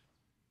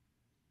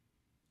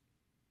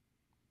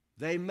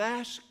 They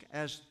mask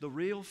as the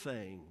real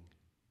thing,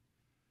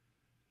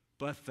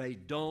 but they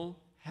don't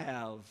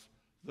have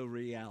the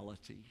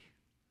reality.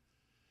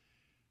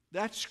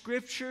 That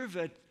scripture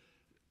that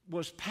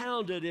was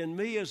pounded in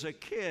me as a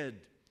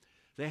kid,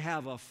 they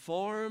have a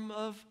form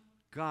of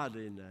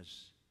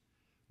godliness,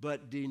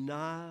 but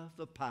deny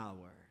the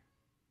power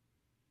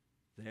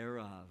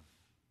thereof.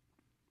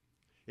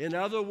 In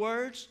other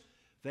words,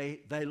 they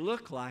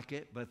look like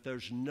it, but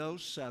there's no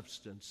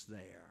substance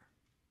there.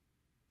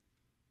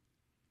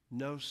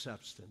 No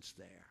substance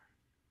there.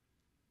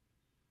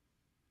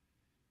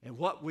 And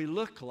what we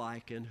look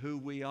like and who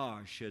we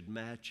are should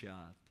match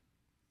up.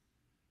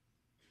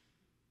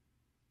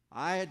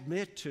 I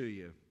admit to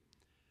you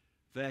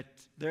that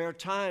there are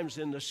times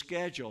in the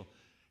schedule,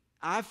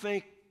 I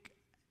think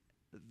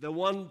the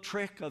one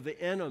trick of the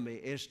enemy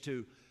is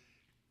to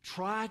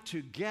try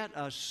to get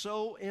us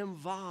so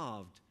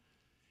involved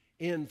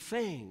in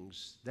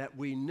things that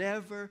we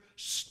never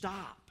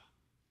stop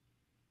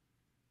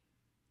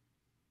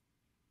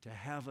to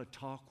have a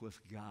talk with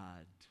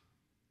God.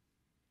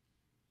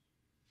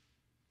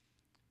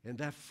 And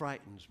that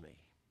frightens me.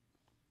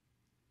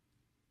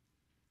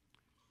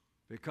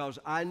 Because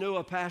I knew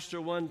a pastor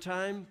one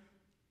time,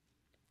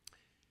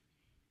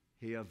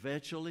 he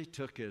eventually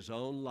took his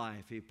own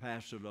life. He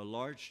pastored a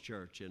large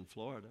church in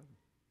Florida.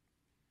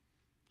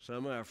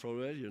 Some of our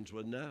Floridians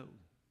would know.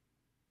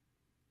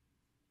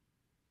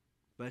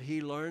 But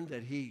he learned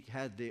that he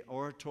had the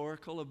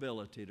oratorical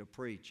ability to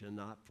preach and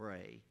not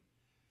pray.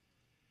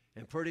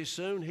 And pretty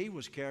soon he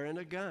was carrying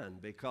a gun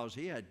because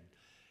he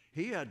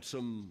had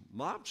some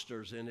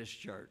mobsters in his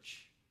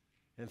church.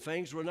 And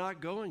things were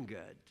not going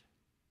good.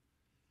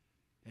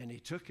 And he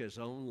took his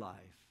own life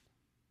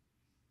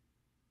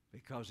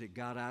because it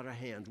got out of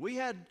hand. We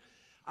had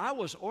I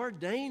was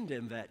ordained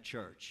in that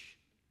church.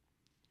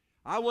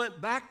 I went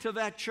back to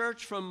that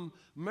church from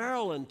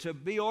Maryland to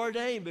be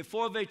ordained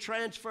before they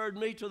transferred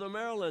me to the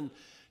Maryland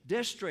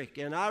district.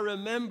 And I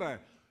remember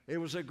it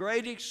was a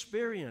great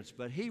experience,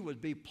 but he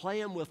would be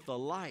playing with the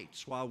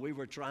lights while we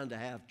were trying to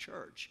have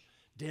church,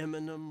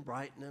 dimming them,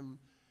 brightening them,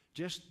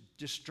 just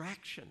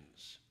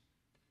distractions.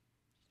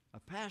 A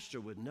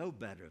pastor would know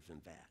better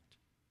than that.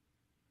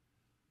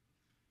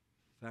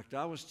 In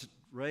fact,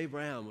 Ray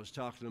Brown was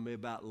talking to me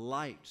about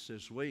lights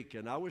this week,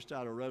 and I wish I'd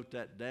have wrote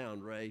that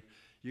down, Ray.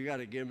 You got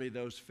to give me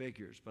those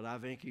figures. But I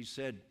think he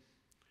said,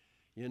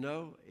 you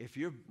know, if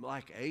you're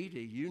like 80,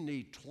 you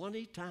need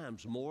 20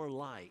 times more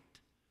light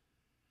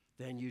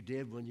than you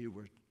did when you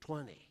were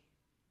 20.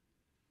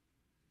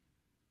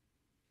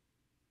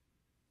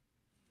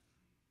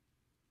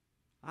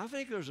 I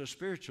think there's a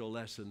spiritual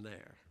lesson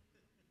there.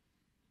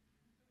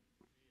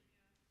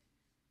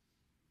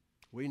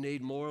 We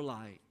need more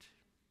light.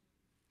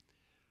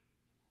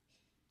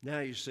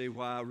 Now you see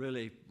why I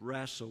really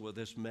wrestle with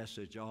this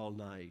message all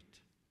night.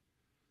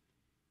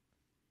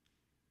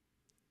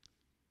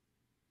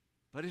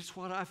 But it's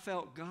what I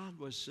felt God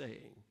was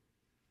saying.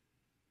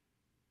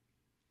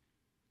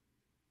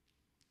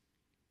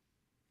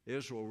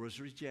 Israel was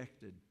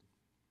rejected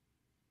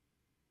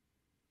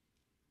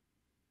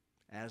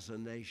as a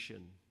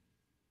nation.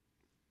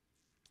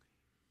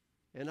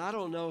 And I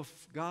don't know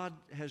if God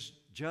has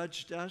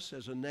judged us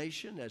as a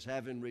nation as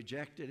having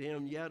rejected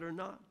him yet or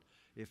not.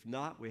 If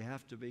not, we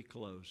have to be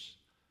close.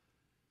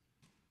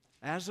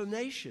 As a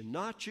nation,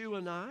 not you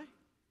and I,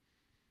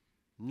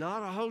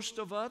 not a host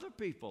of other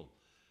people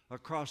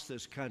across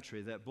this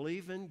country that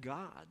believe in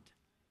God.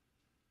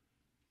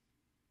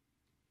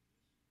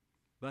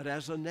 But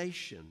as a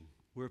nation,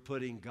 we're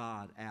putting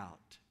God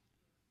out.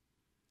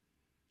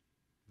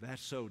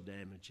 That's so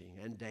damaging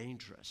and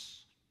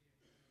dangerous.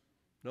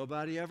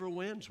 Nobody ever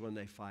wins when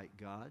they fight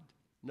God.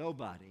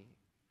 Nobody.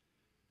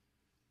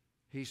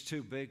 He's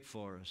too big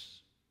for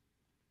us.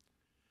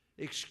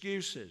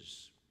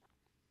 Excuses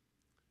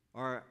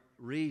are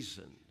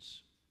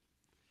reasons.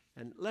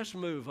 And let's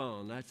move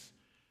on.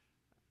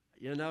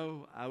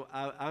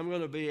 I'm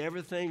going to be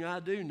everything I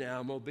do now.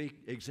 I'm going to be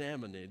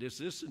examining it. Is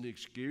this an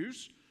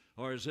excuse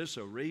or is this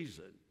a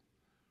reason?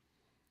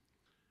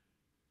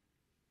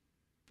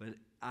 But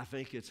I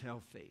think it's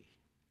healthy.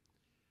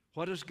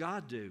 What does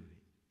God do?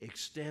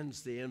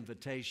 Extends the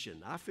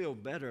invitation. I feel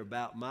better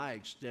about my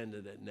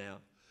extending it now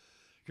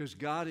because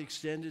God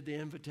extended the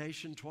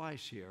invitation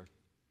twice here.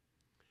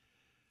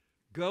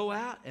 Go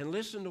out and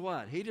listen to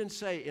what? He didn't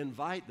say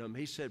invite them.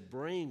 He said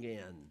bring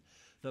in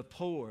the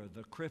poor,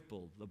 the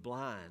crippled, the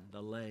blind,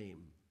 the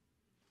lame.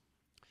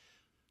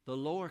 The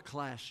lower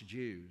class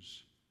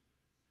Jews,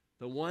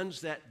 the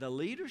ones that the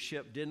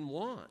leadership didn't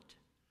want.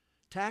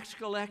 Tax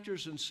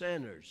collectors and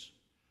sinners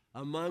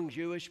among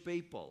Jewish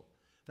people,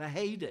 the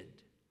hated.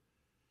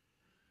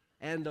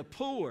 And the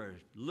poor,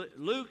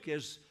 Luke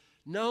is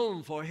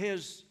known for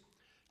his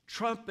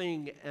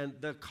trumping and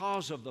the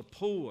cause of the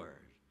poor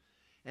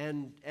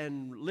and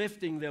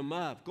lifting them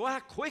up. Go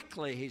out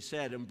quickly, he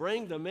said, and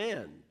bring them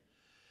in.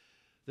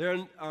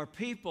 There are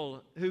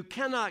people who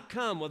cannot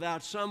come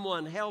without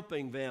someone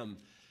helping them.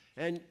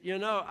 And, you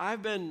know, I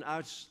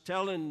was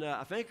telling,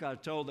 I think I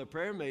told the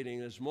prayer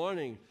meeting this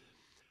morning,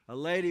 a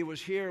lady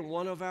was here in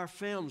one of our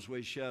films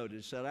we showed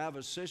and said, I have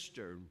a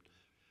sister.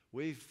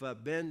 We've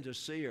been to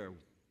see her.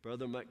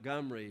 Brother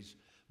Montgomery's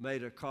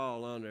made a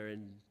call on her,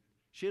 and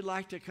she'd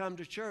like to come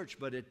to church,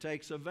 but it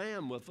takes a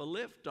van with a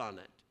lift on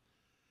it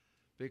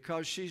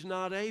because she's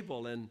not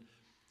able. And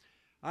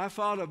I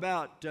thought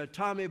about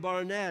Tommy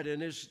Barnett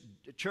and his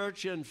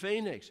church in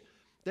Phoenix.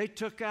 They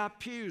took out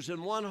pews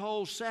in one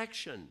whole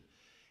section,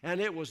 and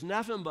it was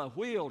nothing but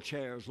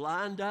wheelchairs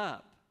lined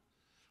up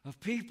of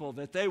people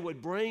that they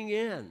would bring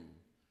in.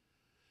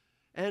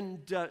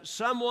 And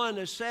someone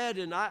has said,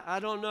 and I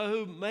don't know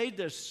who made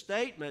this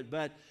statement,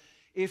 but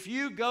if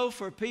you go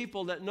for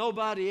people that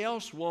nobody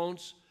else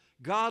wants,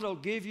 God will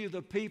give you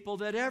the people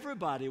that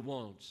everybody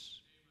wants.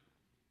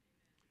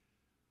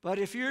 But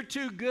if you're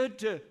too good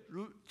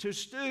to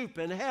stoop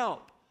and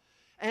help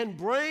and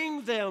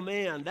bring them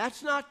in,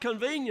 that's not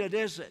convenient,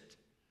 is it?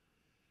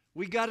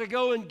 We got to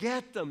go and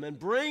get them and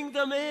bring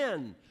them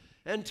in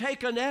and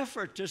take an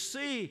effort to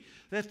see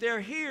that they're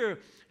here.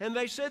 And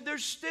they said,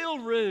 there's still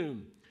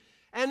room.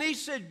 And he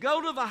said,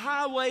 go to the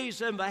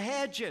highways and the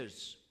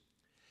hedges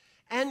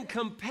and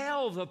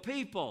compel the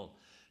people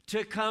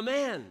to come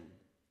in.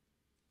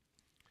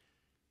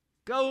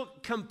 Go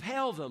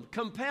compel them.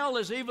 Compel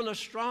is even a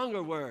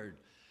stronger word.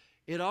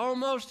 It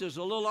almost is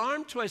a little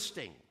arm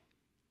twisting.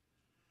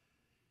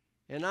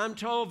 And I'm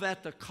told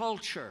that the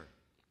culture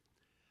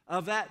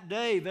of that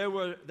day, there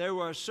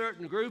were a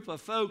certain group of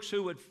folks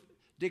who would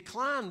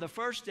decline the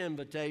first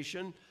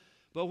invitation,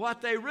 but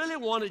what they really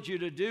wanted you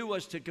to do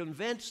was to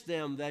convince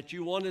them that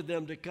you wanted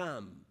them to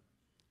come.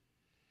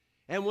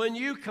 And when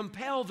you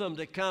compel them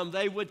to come,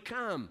 they would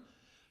come.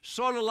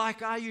 Sort of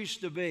like I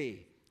used to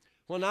be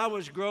when I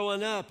was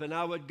growing up, and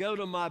I would go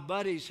to my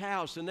buddy's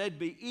house and they'd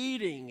be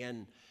eating,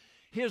 and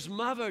his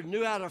mother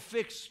knew how to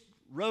fix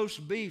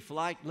roast beef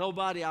like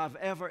nobody I've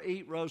ever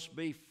eat roast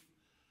beef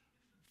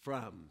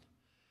from.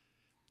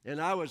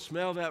 And I would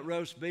smell that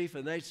roast beef,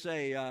 and they'd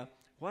say,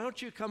 why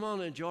don't you come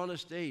on and join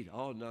us to eat?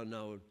 Oh,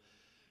 no.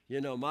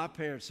 You know, my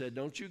parents said,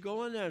 don't you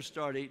go in there and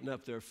start eating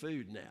up their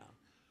food now.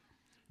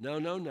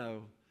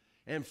 No.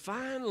 And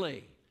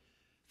finally,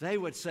 they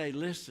would say,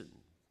 listen.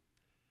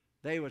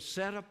 They would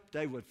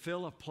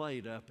fill a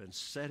plate up and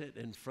set it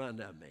in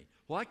front of me.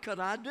 What could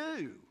I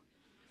do?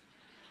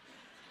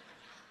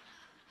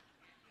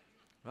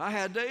 I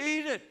had to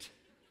eat it.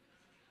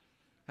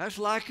 That's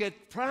like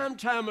at Prime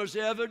Timers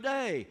the other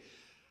day.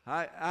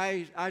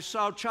 I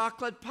saw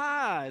chocolate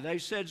pie. They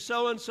said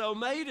so-and-so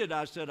made it.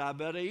 I said, I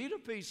better eat a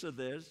piece of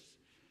this.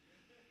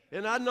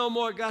 And I no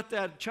more got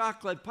that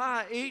chocolate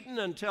pie eaten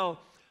until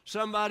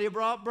somebody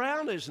brought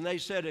brownies. And they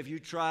said, have you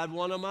tried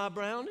one of my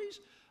brownies?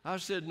 I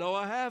said, no,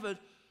 I haven't.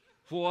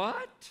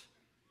 What?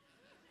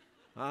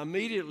 I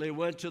immediately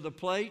went to the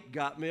plate,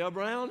 got me a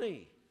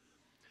brownie.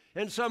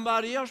 And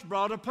somebody else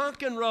brought a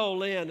pumpkin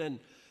roll in, and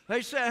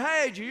they said,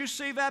 hey, do you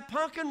see that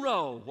pumpkin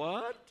roll?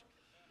 What?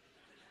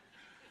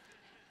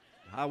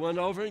 I went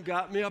over and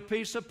got me a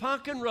piece of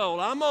pumpkin roll.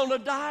 I'm on a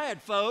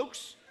diet,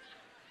 folks.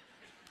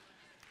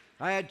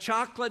 I had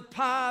chocolate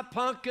pie,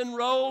 pumpkin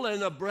roll,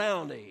 and a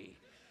brownie.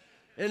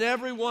 And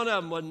every one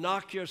of them would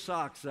knock your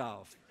socks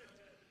off.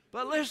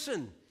 But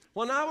listen,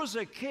 when I was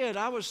a kid,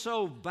 I was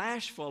so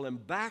bashful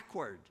and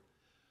backward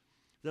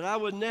that I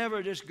would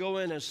never just go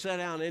in and sit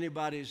down at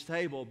anybody's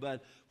table.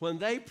 But when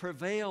they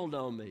prevailed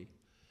on me,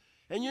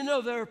 and you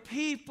know, there are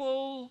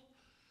people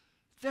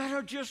that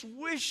are just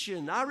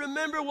wishing. I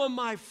remember when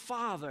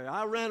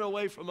I ran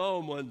away from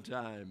home one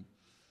time.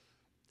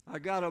 I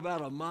got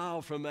about a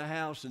mile from the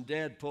house, and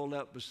Dad pulled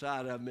up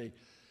beside of me.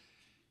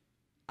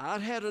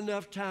 I'd had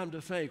enough time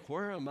to think,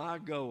 where am I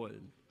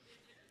going?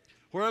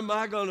 Where am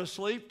I going to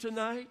sleep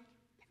tonight?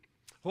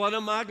 What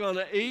am I going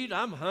to eat?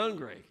 I'm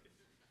hungry.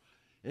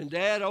 And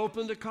Dad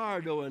opened the car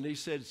door, and he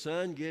said,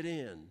 son, get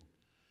in.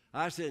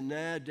 I said,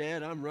 nah,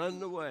 Dad, I'm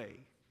running away.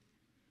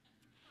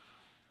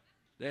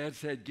 Dad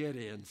said, get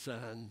in,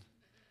 son.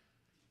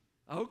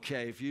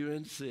 Okay, if you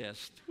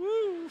insist.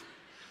 Woo!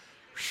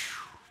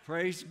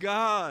 Praise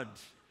God.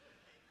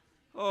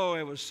 Oh,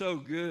 it was so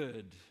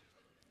good.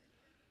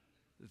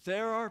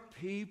 There are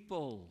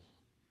people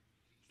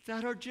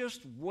that are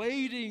just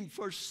waiting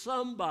for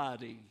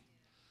somebody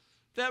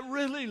that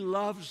really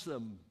loves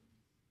them,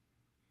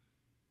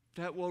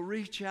 that will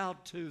reach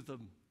out to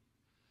them.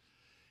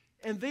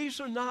 And these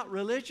are not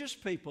religious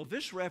people.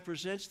 This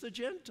represents the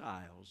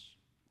Gentiles.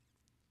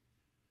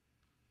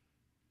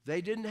 They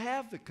didn't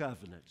have the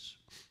covenants.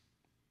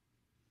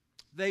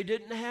 They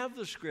didn't have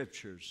the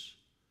scriptures.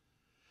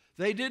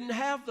 They didn't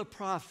have the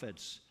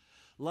prophets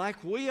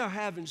like we are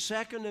having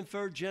second and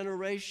third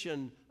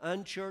generation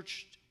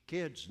unchurched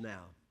kids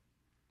now.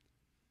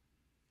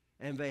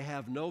 And they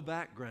have no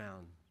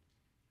background.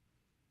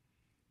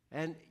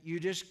 And you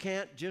just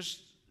can't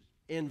just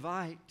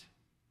invite.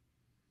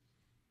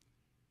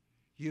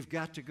 You've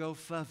got to go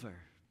further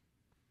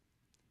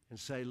and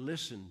say,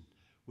 listen,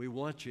 we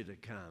want you to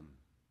come.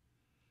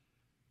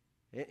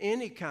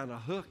 Any kind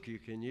of hook you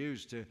can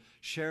use to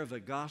share the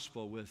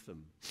gospel with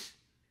them.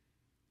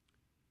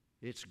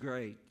 It's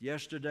great.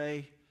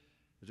 Yesterday,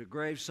 at a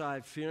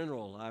graveside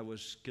funeral I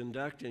was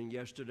conducting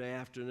yesterday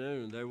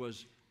afternoon, there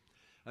was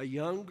a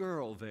young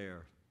girl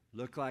there.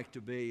 Looked like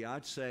to be,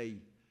 I'd say,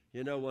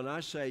 you know, when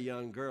I say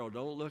young girl,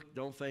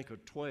 don't think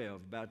of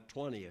 12, about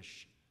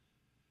 20-ish,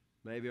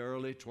 maybe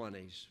early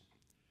 20s.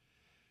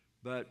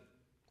 But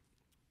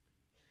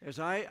as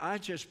I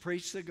just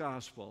preached the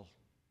gospel,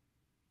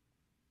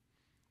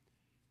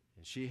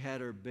 and she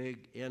had her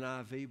big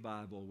NIV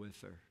Bible with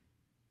her.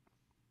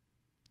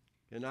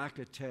 And I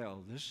could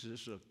tell this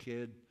is a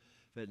kid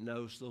that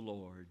knows the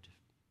Lord.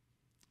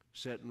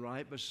 Sitting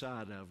right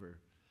beside of her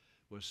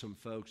was some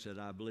folks that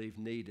I believe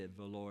needed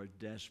the Lord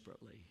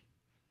desperately.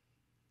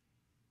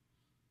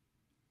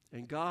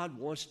 And God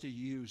wants to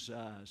use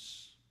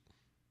us.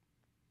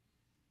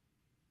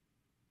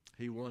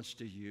 He wants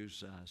to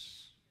use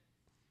us.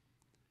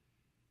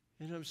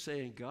 And I'm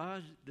saying,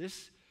 God,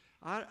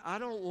 I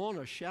don't want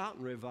a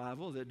shouting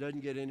revival that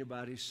doesn't get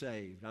anybody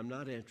saved. I'm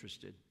not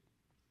interested.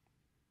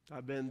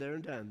 I've been there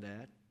and done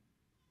that.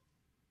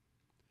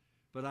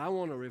 But I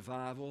want a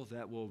revival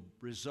that will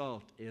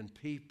result in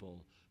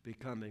people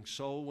becoming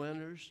soul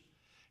winners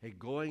and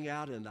going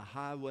out in the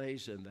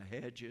highways and the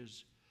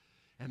hedges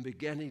and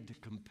beginning to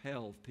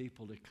compel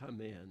people to come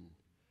in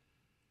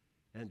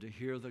and to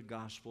hear the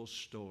gospel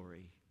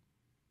story.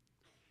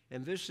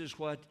 And this is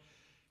what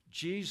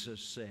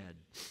Jesus said.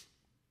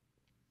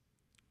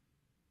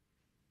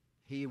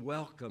 He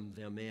welcomed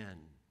them in.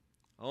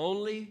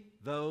 Only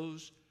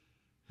those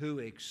who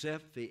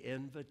accept the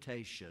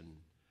invitation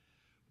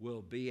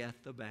will be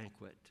at the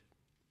banquet.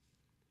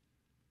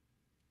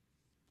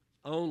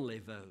 Only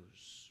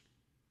those.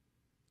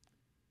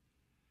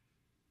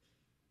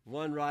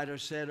 One writer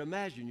said,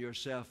 imagine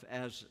yourself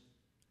as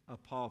a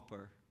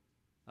pauper,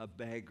 a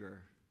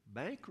beggar,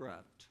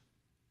 bankrupt.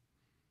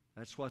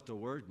 That's what the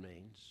word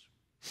means.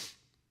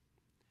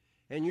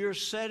 and you're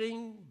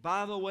sitting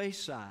by the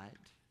wayside,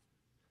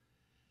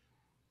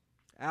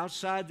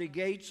 outside the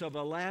gates of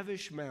a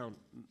lavish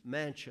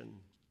mansion.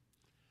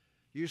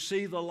 You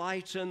see the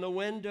lights in the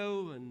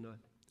window, and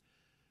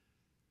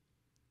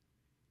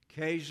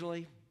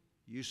occasionally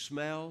you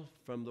smell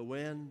from the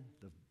wind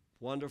the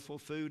wonderful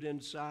food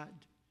inside.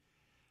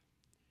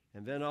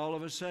 And then all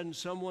of a sudden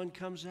someone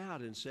comes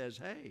out and says,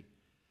 hey,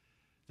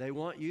 they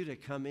want you to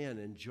come in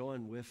and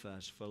join with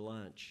us for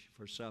lunch,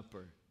 for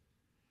supper.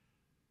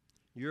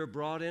 You're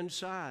brought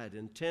inside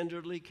and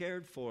tenderly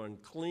cared for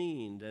and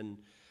cleaned and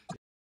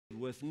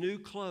with new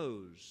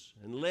clothes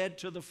and led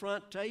to the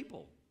front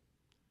table.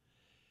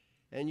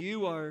 And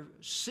you are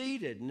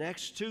seated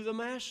next to the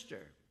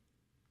master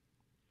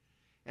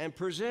and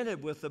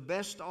presented with the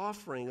best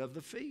offering of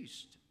the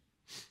feast.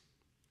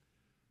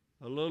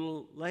 A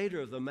little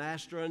later, the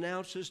master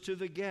announces to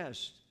the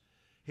guest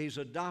he's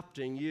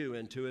adopting you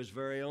into his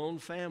very own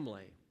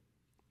family.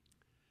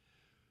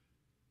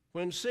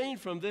 When seen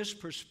from this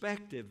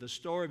perspective, the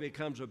story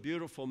becomes a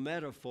beautiful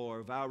metaphor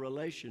of our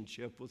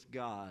relationship with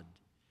God.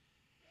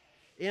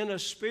 In a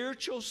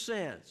spiritual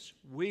sense,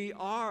 we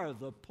are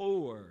the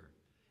poor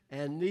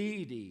and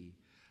needy,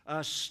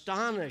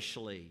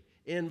 astonishingly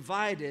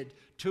invited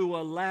to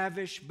a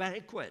lavish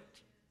banquet.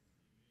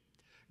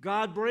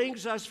 God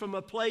brings us from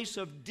a place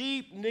of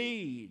deep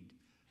need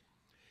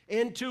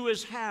into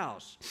his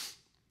house,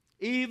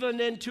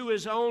 even into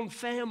his own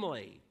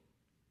family.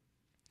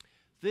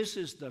 This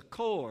is the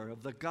core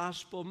of the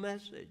gospel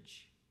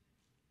message.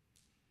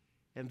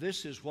 And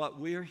this is what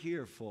we're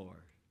here for,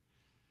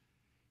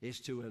 is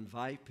to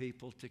invite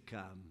people to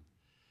come,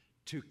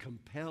 to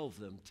compel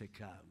them to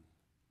come,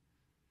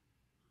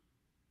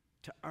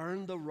 to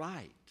earn the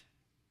right,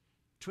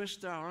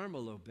 twist their arm a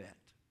little bit.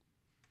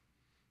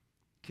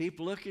 Keep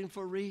looking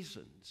for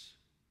reasons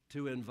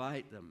to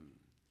invite them,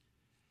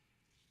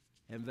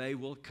 and they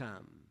will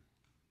come.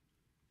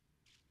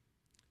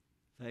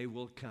 They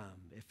will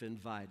come if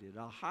invited.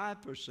 A high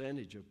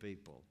percentage of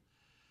people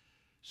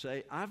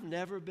say, I've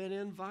never been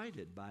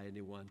invited by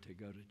anyone to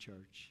go to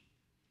church.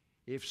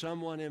 If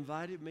someone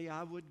invited me,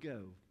 I would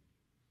go.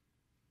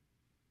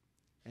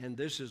 And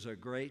this is a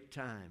great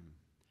time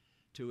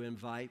to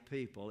invite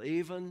people.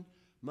 Even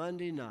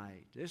Monday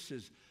night. This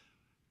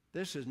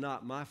is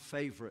not my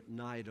favorite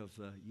night of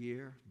the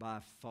year by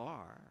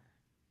far.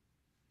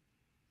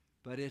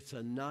 But it's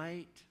a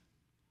night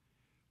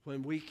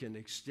when we can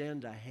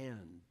extend a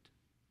hand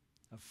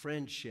of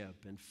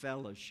friendship and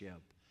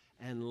fellowship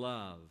and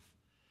love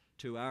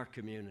to our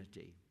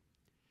community.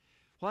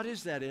 What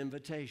is that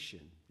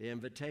invitation? The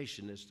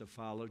invitation is to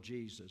follow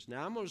Jesus.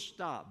 Now, I'm going to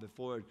stop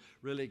before it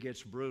really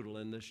gets brutal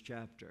in this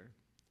chapter,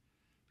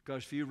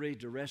 because if you read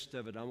the rest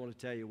of it, I want to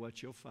tell you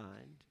what you'll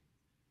find.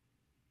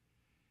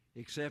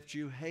 Except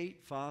you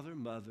hate father,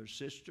 mother,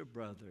 sister,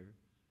 brother,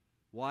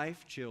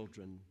 wife,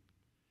 children,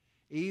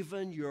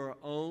 even your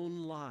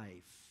own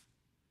life,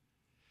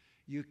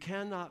 you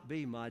cannot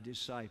be my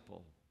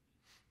disciple.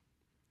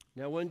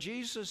 Now, when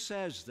Jesus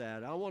says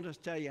that, I want to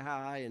tell you how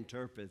I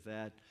interpret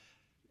that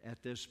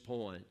at this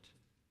point.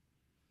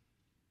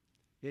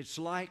 It's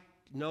like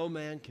no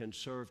man can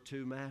serve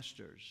two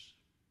masters.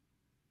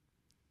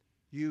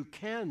 You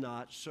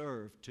cannot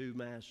serve two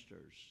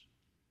masters.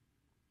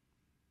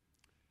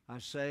 I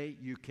say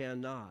you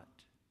cannot.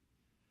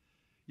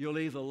 You'll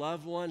either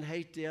love one,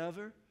 hate the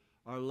other,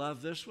 or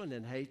love this one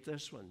and hate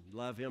this one,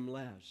 love him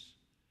less.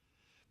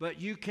 But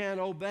you can't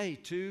obey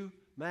two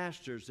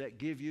masters that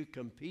give you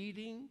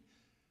competing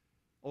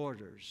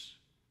orders.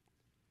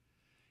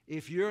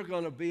 If you're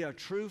going to be a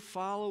true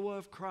follower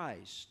of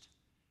Christ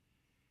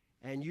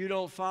and you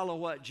don't follow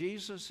what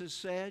Jesus has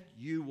said,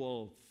 you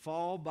will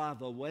fall by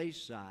the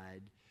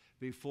wayside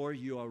before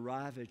you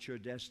arrive at your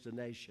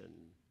destination.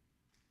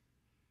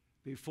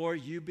 Before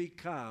you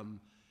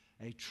become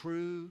a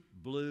true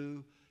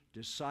blue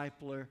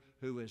discipler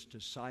who is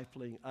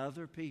discipling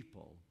other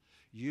people,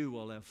 you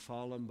will have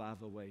fallen by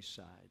the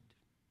wayside.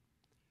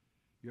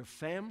 Your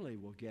family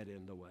will get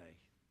in the way.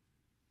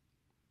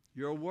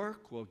 Your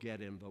work will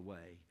get in the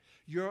way.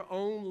 Your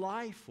own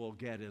life will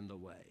get in the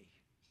way.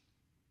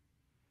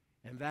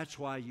 And that's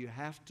why you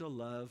have to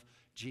love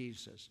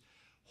Jesus.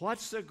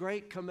 What's the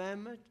great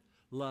commandment?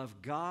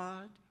 Love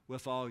God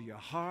with all your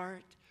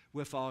heart,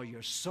 with all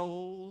your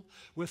soul,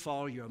 with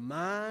all your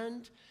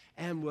mind,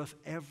 and with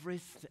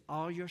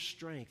all your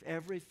strength,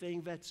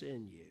 everything that's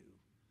in you.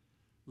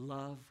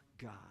 Love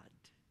God.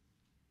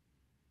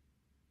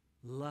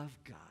 Love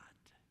God.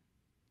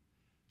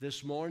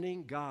 This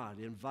morning, God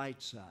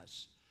invites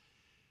us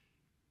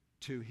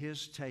to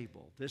his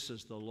table. This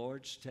is the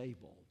Lord's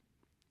table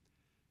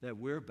that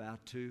we're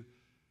about to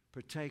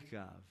partake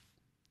of.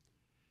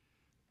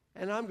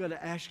 And I'm going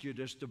to ask you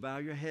just to bow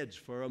your heads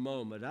for a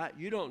moment.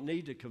 You don't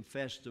need to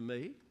confess to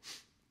me,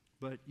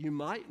 but you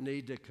might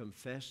need to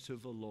confess to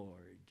the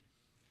Lord.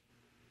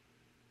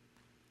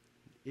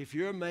 If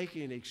you're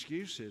making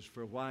excuses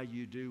for why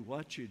you do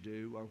what you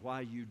do or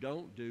why you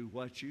don't do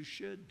what you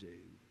should do,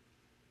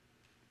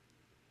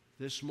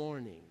 this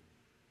morning,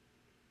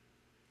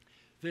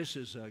 this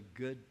is a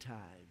good time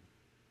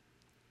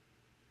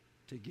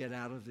to get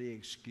out of the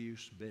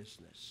excuse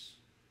business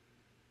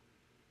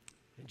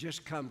and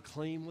just come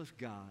clean with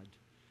God.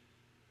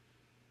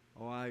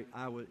 Oh, I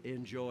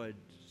enjoyed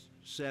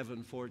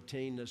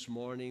 7:14 this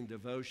morning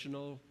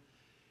devotional.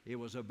 It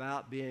was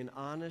about being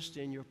honest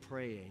in your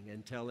praying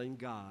and telling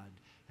God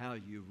how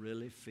you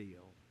really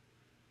feel.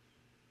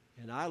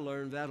 And I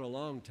learned that a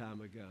long time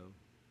ago.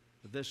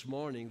 But this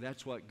morning,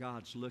 that's what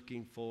God's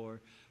looking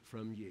for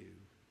from you.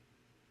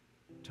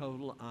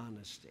 Total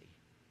honesty.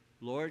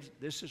 Lord,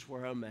 this is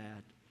where I'm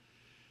at.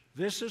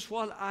 This is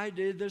what I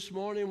did this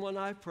morning when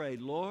I prayed.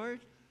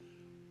 Lord,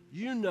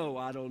 you know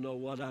I don't know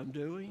what I'm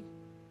doing.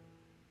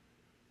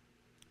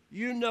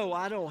 You know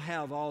I don't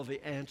have all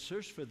the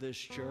answers for this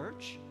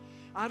church.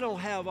 I don't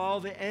have all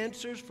the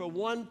answers for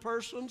one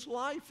person's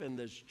life in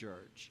this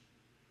church.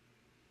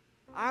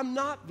 I'm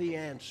not the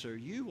answer.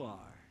 You are.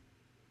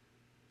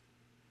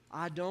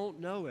 I don't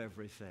know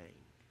everything.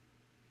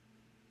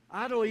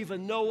 I don't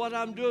even know what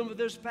I'm doing with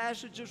this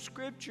passage of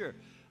Scripture.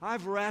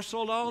 I've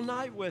wrestled all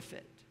night with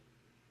it.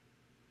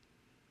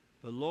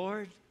 But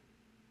Lord,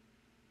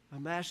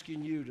 I'm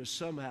asking you to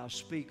somehow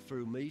speak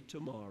through me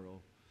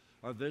tomorrow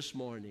or this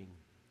morning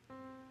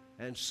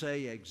and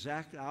say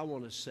exactly, I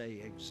want to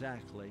say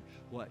exactly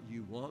what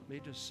you want me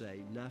to say,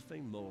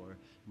 nothing more,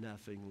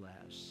 nothing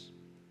less.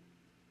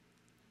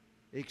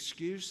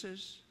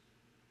 Excuses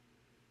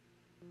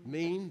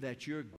mean that you're